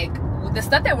 Like the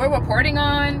stuff that we're reporting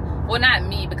on, well, not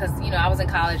me, because, you know, I was in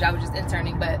college, I was just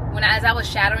interning, but as I was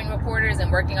shadowing reporters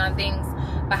and working on things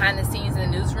behind the scenes in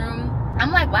the newsroom,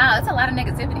 I'm like, wow, it's a lot of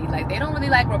negativity. Like, they don't really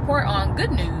like report on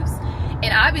good news.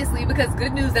 And obviously, because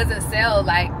good news doesn't sell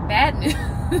like bad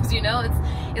news, you know,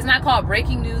 it's not called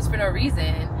breaking news for no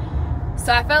reason.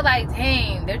 So I felt like,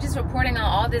 dang, they're just reporting on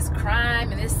all this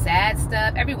crime and this sad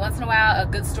stuff. Every once in a while, a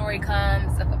good story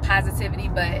comes of positivity,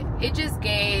 but it just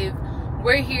gave,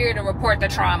 we're here to report the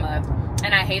trauma.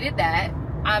 And I hated that.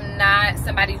 I'm not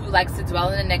somebody who likes to dwell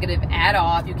in the negative at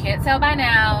all. If you can't tell by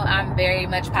now, I'm very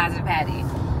much positive Patty.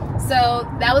 So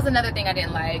that was another thing I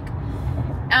didn't like.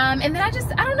 And then I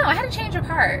don't know, I had a change of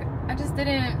heart. I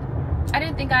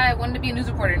didn't think I wanted to be a news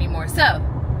reporter anymore. So,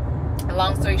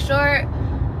 long story short,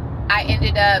 I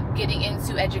ended up getting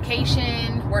into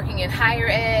education, working in higher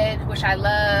ed, which I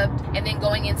loved, and then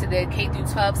going into the K through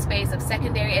 12 space of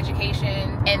secondary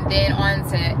education, and then on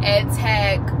to ed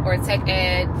tech or tech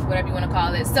ed, whatever you want to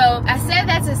call it. So I said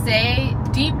that to say,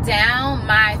 deep down,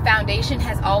 my foundation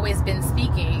has always been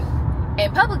speaking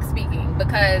and public speaking,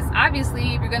 because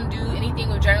obviously if you're going to do anything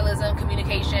with journalism,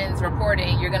 communications,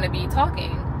 reporting, you're going to be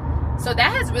talking. So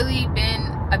that has really been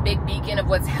a big beacon of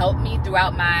what's helped me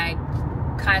throughout my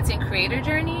content creator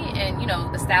journey, and, you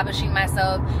know, establishing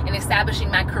myself and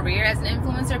establishing my career as an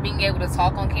influencer, being able to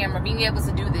talk on camera, being able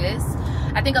to do this.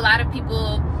 I think a lot of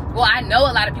people, well, I know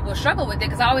a lot of people struggle with it,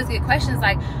 because I always get questions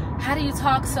like, how do you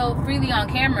talk so freely on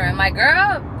camera? I'm like,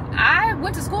 girl, I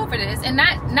went to school for this. And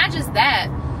not just that,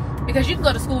 because you can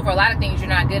go to school for a lot of things you're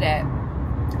not good at.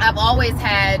 I've always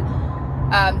had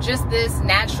just this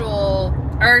natural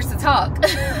urge to talk.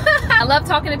 I love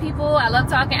talking to people. I love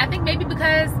talking. I think maybe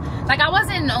because, like, I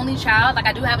wasn't an only child. Like,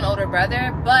 I do have an older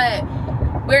brother, but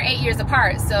we're 8 years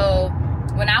apart. So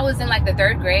when I was in like the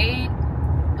 3rd grade,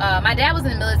 my dad was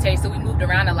in the military, so we moved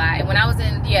around a lot. And when I was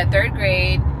in 3rd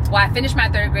grade, well, I finished my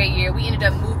 3rd grade year, we ended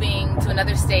up moving to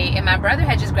another state, and my brother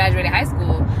had just graduated high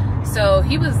school. So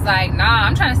he was like, nah,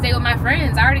 I'm trying to stay with my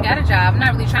friends. I already got a job. I'm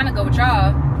not really trying to go with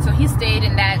y'all. So he stayed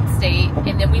in that state,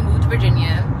 and then we moved to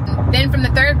Virginia. Then from the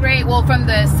 3rd grade, well, from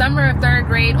the summer of 3rd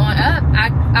grade on up,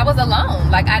 I was alone.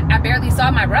 Like, I barely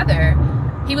saw my brother.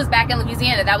 He was back in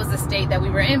Louisiana. That was the state that we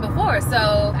were in before.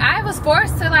 So I was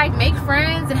forced to, like, make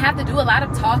friends and have to do a lot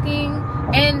of talking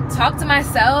and talk to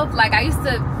myself. Like, I used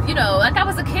to, you know, like I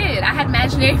was a kid. I had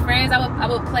imaginary friends. I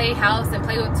would play house and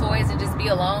play with toys and just be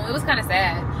alone. It was kind of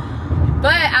sad.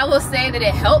 But I will say that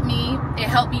it helped me. It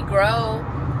helped me grow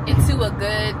into a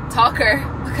good talker,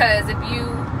 because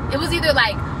it was either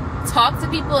like talk to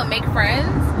people and make friends,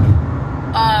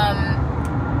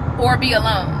 or be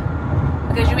alone,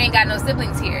 because you ain't got no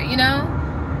siblings here, you know,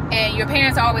 and your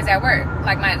parents are always at work.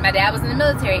 Like my dad was in the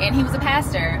military and he was a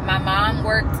pastor. My mom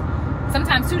worked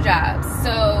sometimes 2 jobs.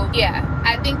 So yeah,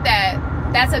 I think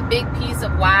that's a big piece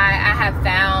of why I have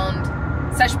found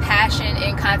such passion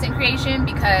in content creation,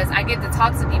 because I get to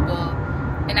talk to people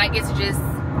and I get to just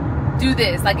do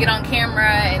this, like get on camera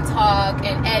and talk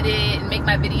and edit and make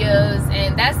my videos.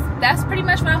 And that's pretty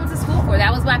much what I went to school for.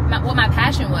 That was what my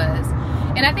passion was.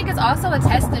 And I think it's also a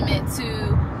testament to,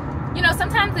 you know,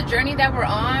 sometimes the journey that we're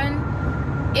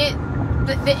on,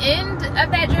 the end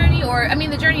of that journey, or I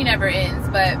mean the journey never ends,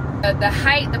 but the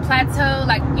height, the plateau,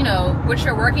 like, you know, what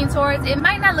you're working towards, it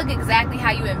might not look exactly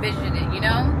how you envisioned it, you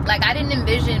know? Like, I didn't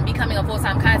envision becoming a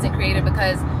full-time content creator,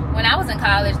 because when I was in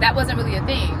college, that wasn't really a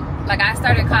thing. Like, I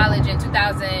started college in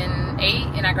 2008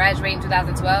 and I graduated in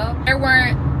 2012. There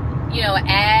weren't, you know,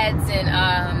 ads and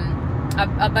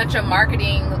a bunch of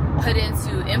marketing put into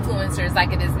influencers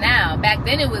like it is now. Back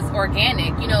then it was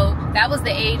organic, you know, that was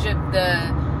the age of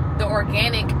the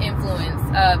organic influence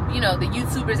of, you know, the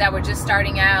YouTubers that were just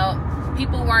starting out.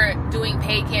 People weren't doing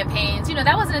paid campaigns, you know,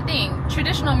 that wasn't a thing.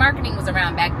 Traditional marketing was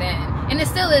around back then, and it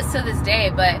still is to this day,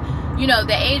 but, you know,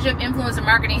 the age of influencer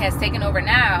marketing has taken over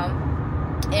now,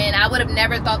 and I would have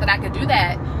never thought that I could do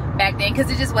that back then,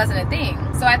 because it just wasn't a thing.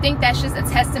 So I think that's just a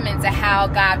testament to how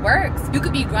God works. You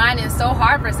could be grinding so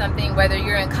hard for something, whether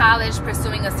you're in college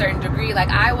pursuing a certain degree like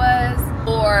I was,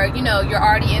 or, you know, you're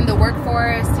already in the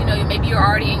workforce, you know, maybe you're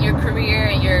already in your career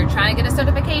and you're trying to get a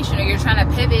certification, or you're trying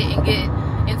to pivot and get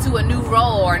into a new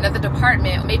role or another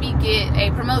department, maybe get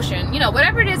a promotion, you know,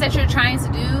 whatever it is that you're trying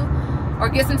to do, or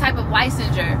get some type of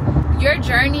licensure. Your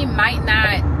journey might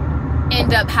not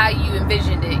end up how you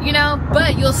envisioned it, you know,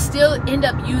 but you'll still end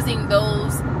up using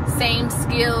those same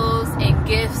skills and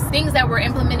gifts, things that were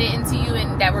implemented into you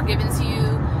and that were given to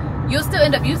you. You'll still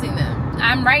end up using them.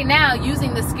 I'm right now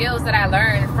using the skills that I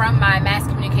learned from my mass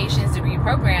communications degree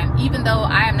program, even though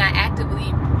I am not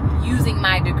actively using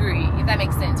my degree, if that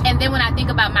makes sense. And then when I think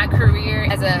about my career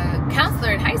as a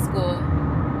counselor in high school,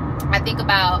 I think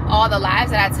about all the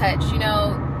lives that I touch, you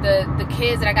know, the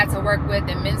kids that I got to work with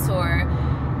and mentor.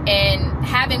 And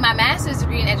having my master's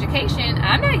degree in education,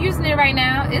 I'm not using it right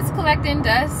now. It's collecting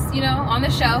dust, you know, on the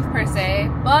shelf per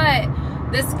se. But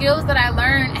the skills that I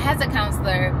learned as a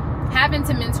counselor, having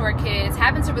to mentor kids,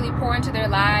 having to really pour into their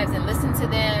lives and listen to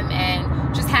them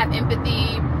and just have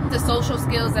empathy, the social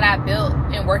skills that I built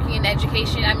in working in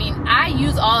education, I mean, I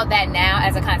use all of that now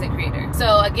as a content creator.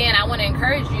 So again, I want to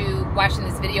encourage you watching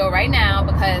this video right now,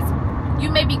 because you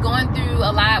may be going through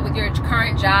a lot with your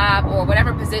current job or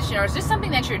whatever position, or it's just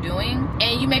something that you're doing,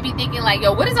 and you may be thinking like,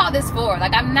 yo, what is all this for?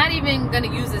 Like, I'm not even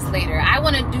gonna use this later. I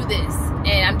want to do this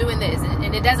and I'm doing this,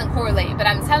 and it doesn't correlate. But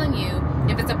I'm telling you,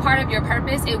 if it's a part of your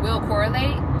purpose, it will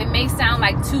correlate. It may sound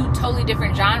like two totally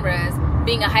different genres,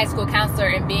 being a high school counselor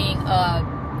and being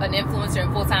an influencer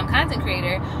and full-time content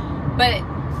creator, but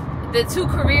the two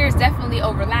careers definitely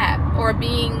overlap. Or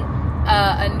being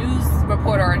a news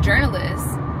reporter or a journalist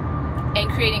and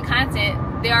creating content,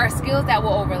 there are skills that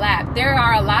will overlap. There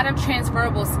are a lot of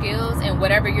transferable skills in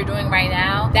whatever you're doing right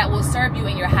now that will serve you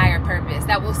in your higher purpose,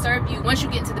 that will serve you once you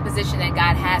get into the position that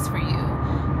God has for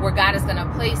you, where God is going to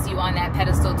place you on that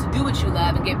pedestal to do what you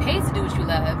love and get paid to do what you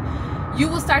love. You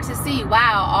will start to see,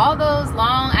 wow, all those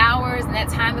long hours and that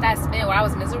time that I spent where I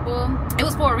was miserable, it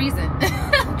was for a reason.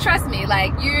 Trust me,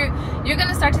 like you're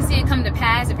gonna start to see it come to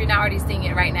pass if you're not already seeing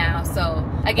it right now. So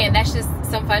again, that's just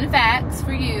some fun facts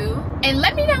for you. And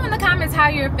let me know in the comments how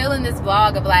you're feeling this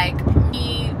vlog of like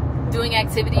me doing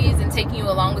activities and taking you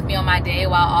along with me on my day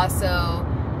while also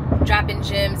dropping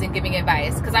gems and giving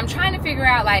advice, because I'm trying to figure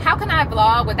out like, how can I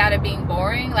vlog without it being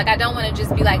boring? Like, I don't want to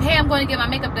just be like, hey, I'm going to get my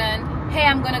makeup done, hey,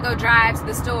 I'm gonna go drive to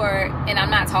the store, and I'm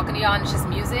not talking to y'all and it's just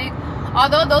music.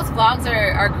 Although those vlogs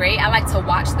are great, I like to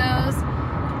watch those,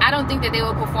 I don't think that they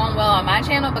will perform well on my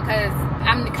channel, because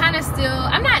I'm kind of still,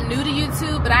 I'm not new to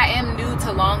YouTube, but I am new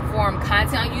to long form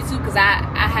content on YouTube, because I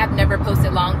have never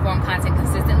posted long form content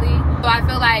consistently. So I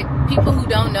feel like people who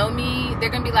don't know me, they're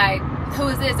gonna be like, who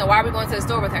is this and why are we going to the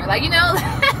store with her? Like, you know,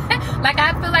 like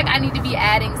I feel like I need to be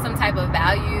adding some type of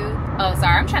value. Oh,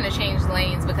 sorry, I'm trying to change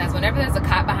lanes, because whenever there's a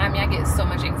cop behind me, I get so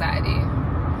much anxiety.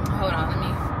 Hold on, let me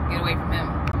get away from him.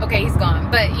 Okay, he's gone.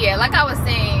 But yeah, like I was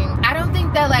saying, I don't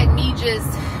think that like me just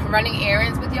running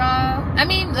errands with y'all, I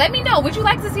mean, let me know, would you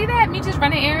like to see that? Me just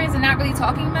running errands and not really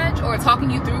talking much, or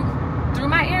talking you through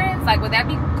my errands? Like, would that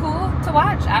be cool to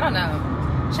watch? I don't know.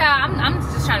 Child, I'm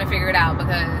just trying to figure it out,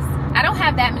 because I don't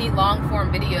have that many long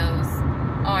form videos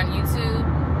on YouTube.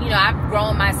 You know, I've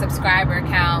grown my subscriber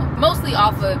count mostly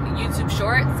off of YouTube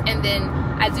Shorts, and then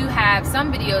I do have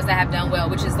some videos that have done well,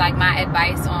 which is like my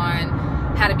advice on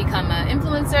how to become an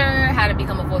influencer, how to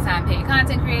become a full-time paid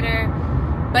content creator.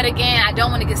 But again, I don't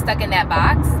want to get stuck in that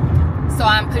box, so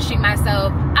I'm pushing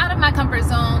myself out of my comfort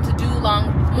zone to do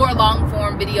more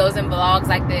long-form videos and vlogs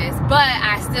like this. But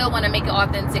I still want to make it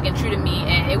authentic and true to me,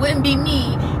 and it wouldn't be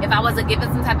me if I wasn't giving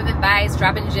some type of advice,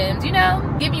 dropping gems, you know,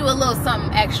 give you a little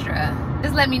something extra.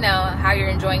 Just let me know how you're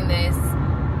enjoying this.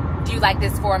 Do you like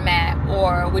this format,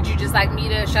 or would you just like me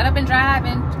to shut up and drive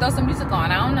and throw some music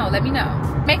on? I don't know, let me know.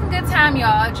 Making good time,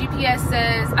 y'all. GPS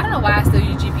says, I don't know why I still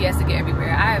use GPS to get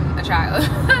everywhere. I am a child.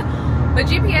 But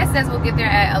GPS says we'll get there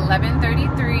at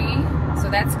 11:33, so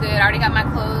that's good. I already got my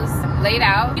clothes laid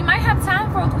out. You might have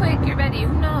time for a quick get ready,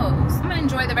 who knows? I'm gonna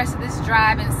enjoy the rest of this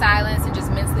drive in silence and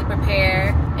just mentally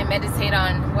prepare and meditate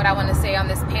on what I want to say on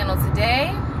this panel today.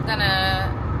 I'm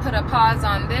gonna put a pause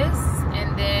on this,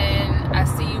 and then I'll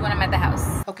see you when I'm at the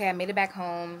house. Okay, I made it back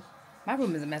home. My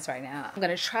room is a mess right now. I'm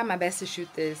gonna try my best to shoot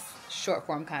this short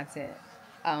form content.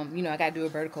 You know, I gotta do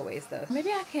it vertical way stuff. Maybe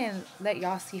I can let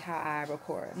y'all see how I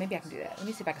record. Maybe I can do that. Let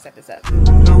me see if I can set this up.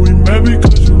 Now we met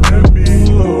because you let me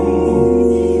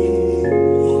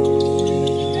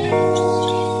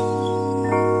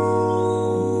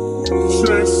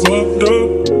say fucked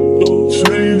up, don't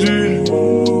change it.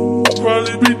 I'd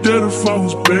probably be dead if I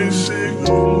was basic.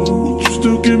 But you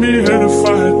still give me head if I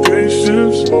had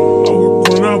patience. I work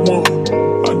when I want,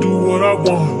 I do what I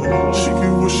want. She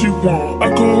get what she want, I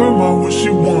call her my what she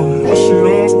want. Brush it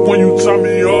off when you tie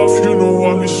me off, you know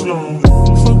all this long.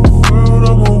 Fuck the world,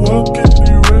 I'ma walk in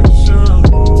direction.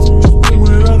 Just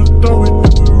without a thought,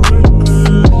 we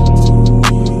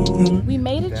do it. We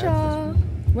made it, y'all.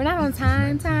 We're not on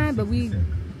time, but we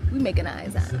making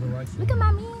eyes out. Look at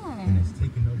my man.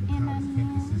 And my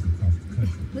man.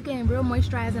 Looking real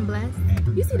moisturized and blessed.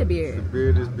 You see the beard. The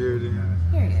beard is bearded.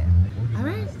 Period. All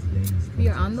right. We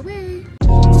are on the way.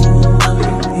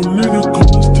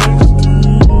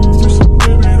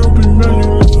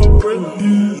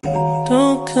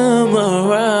 Don't come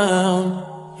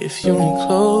around if you ain't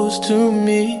close to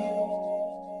me.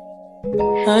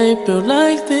 I ain't built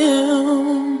like this.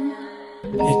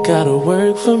 gotta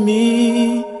work for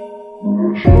me.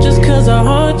 Just cause I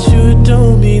want you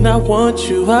don't mean I want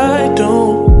you, I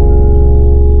don't.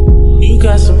 You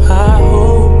got some high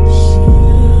hopes,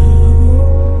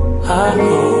 high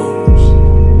hopes.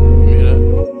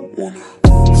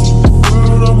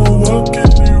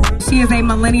 She is a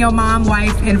millennial mom,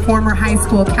 wife, and former high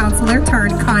school counselor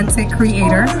turned content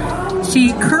creator.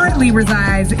 She currently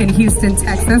resides in Houston,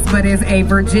 Texas, but is a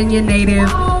Virginia native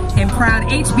and proud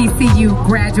HBCU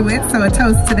graduate, so a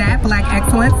toast to that, Black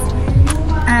excellence.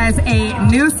 As a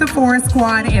new Sephora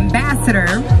Squad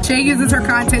ambassador, Shay uses her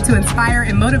content to inspire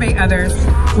and motivate others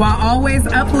while always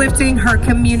uplifting her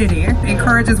community,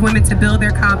 encourages women to build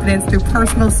their confidence through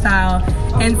personal style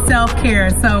and self-care.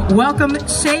 So welcome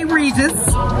Shay Regis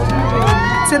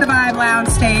to the Vibe Lounge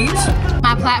stage.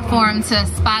 My platform to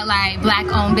spotlight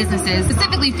Black-owned businesses,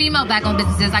 specifically female Black-owned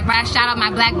businesses. Like I shout out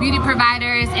my Black beauty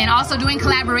providers and also doing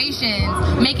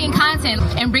collaborations, making content,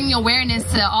 and bringing awareness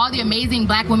to all the amazing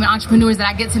Black women entrepreneurs that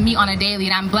I get to meet on a daily.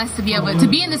 And I'm blessed to be able to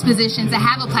be in this position, to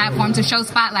have a platform to show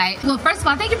spotlight. Well, first of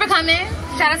all, thank you for coming.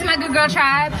 Shout out to my good girl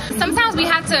tribe. Sometimes we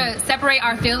have to separate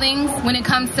our feelings when it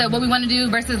comes to what we want to do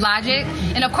versus logic.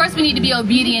 And of course we need to be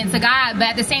obedient to God, but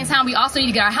at the same time we also need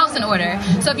to get our house in order.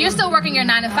 So if you're still working your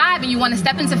 9 to 5 and you want to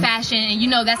step into fashion and you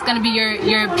know that's going to be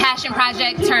your passion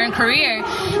project turned career,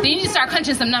 then you need to start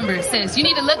crunching some numbers, sis. You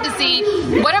need to look to see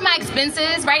what are my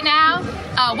expenses right now,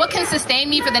 what can sustain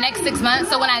me for the next 6 months,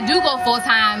 so when I do go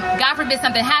full-time, God forbid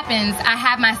something happens, I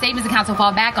have my savings account to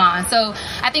fall back on. So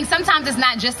I think sometimes it's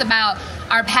not just about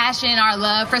our passion, our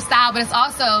love for style, but it's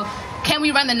also, can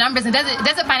we run the numbers and does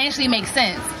it financially make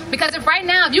sense? Because if right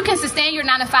now, if you can sustain your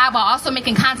 9 to 5 while also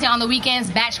making content on the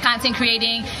weekends, batch content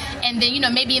creating, and then, you know,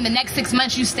 maybe in the next 6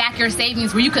 months you stack your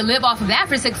savings where you could live off of that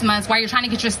for 6 months while you're trying to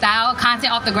get your style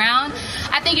content off the ground,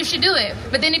 I think you should do it.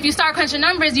 But then if you start crunching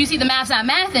numbers, you see the math's not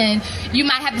mathing, you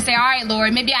might have to say, all right,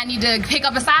 Lord, maybe I need to pick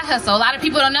up a side hustle. A lot of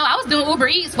people don't know, I was doing Uber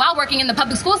Eats while working in the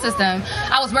public school system.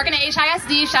 I was working at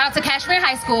HISD, shout out to Cashmere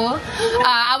High School.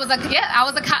 I was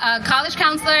a college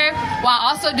counselor while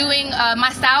also doing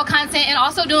my style content and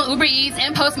also doing Uber Eats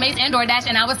and Postmates and DoorDash,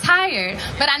 and I was tired.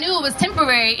 But I knew it was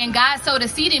temporary, and God sowed a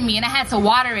seed in me, and I had to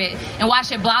water it and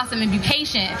watch it blossom and be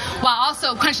patient while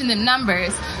also crunching the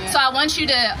numbers. So I want you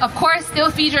to, of course, still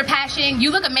feed your passion.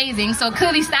 You look amazing, so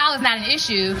clearly style is not an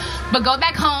issue, but go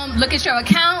back home, look at your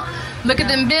account, look at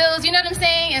them bills, you know what I'm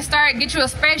saying, and get you a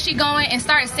spreadsheet going and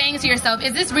start saying to yourself,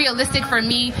 is this realistic for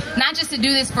me, not just to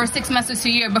do this for 6 months or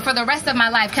 2 years, but for the rest of my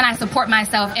life, can I support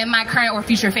myself and my current or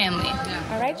future family?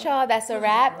 All right, y'all, that's a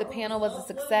wrap. The panel was a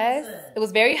success. It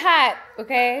was very hot,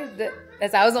 okay?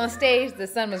 As I was on stage, the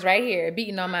sun was right here,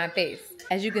 beating on my face.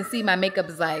 As you can see, my makeup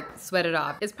is like sweated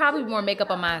off. It's probably more makeup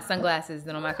on my sunglasses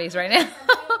than on my face right now.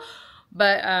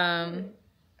 But,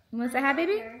 you wanna say hi,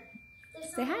 baby?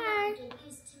 Say hi.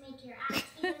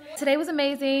 Today was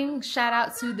amazing. Shout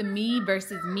out to the Me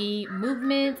Versus Me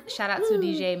movement. Shout out to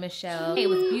DJ Michelle. It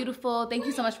was beautiful. Thank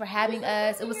you so much for having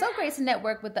us. It was so great to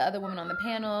network with the other women on the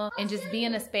panel and just be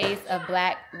in a space of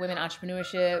Black women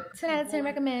entrepreneurship. 10 out of 10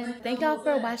 recommend. Thank y'all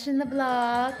for watching the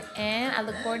vlog, and I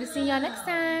look forward to seeing y'all next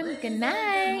time. Good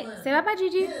night. Say bye-bye,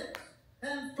 Gigi.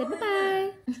 Say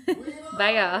bye-bye.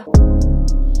 Bye, y'all.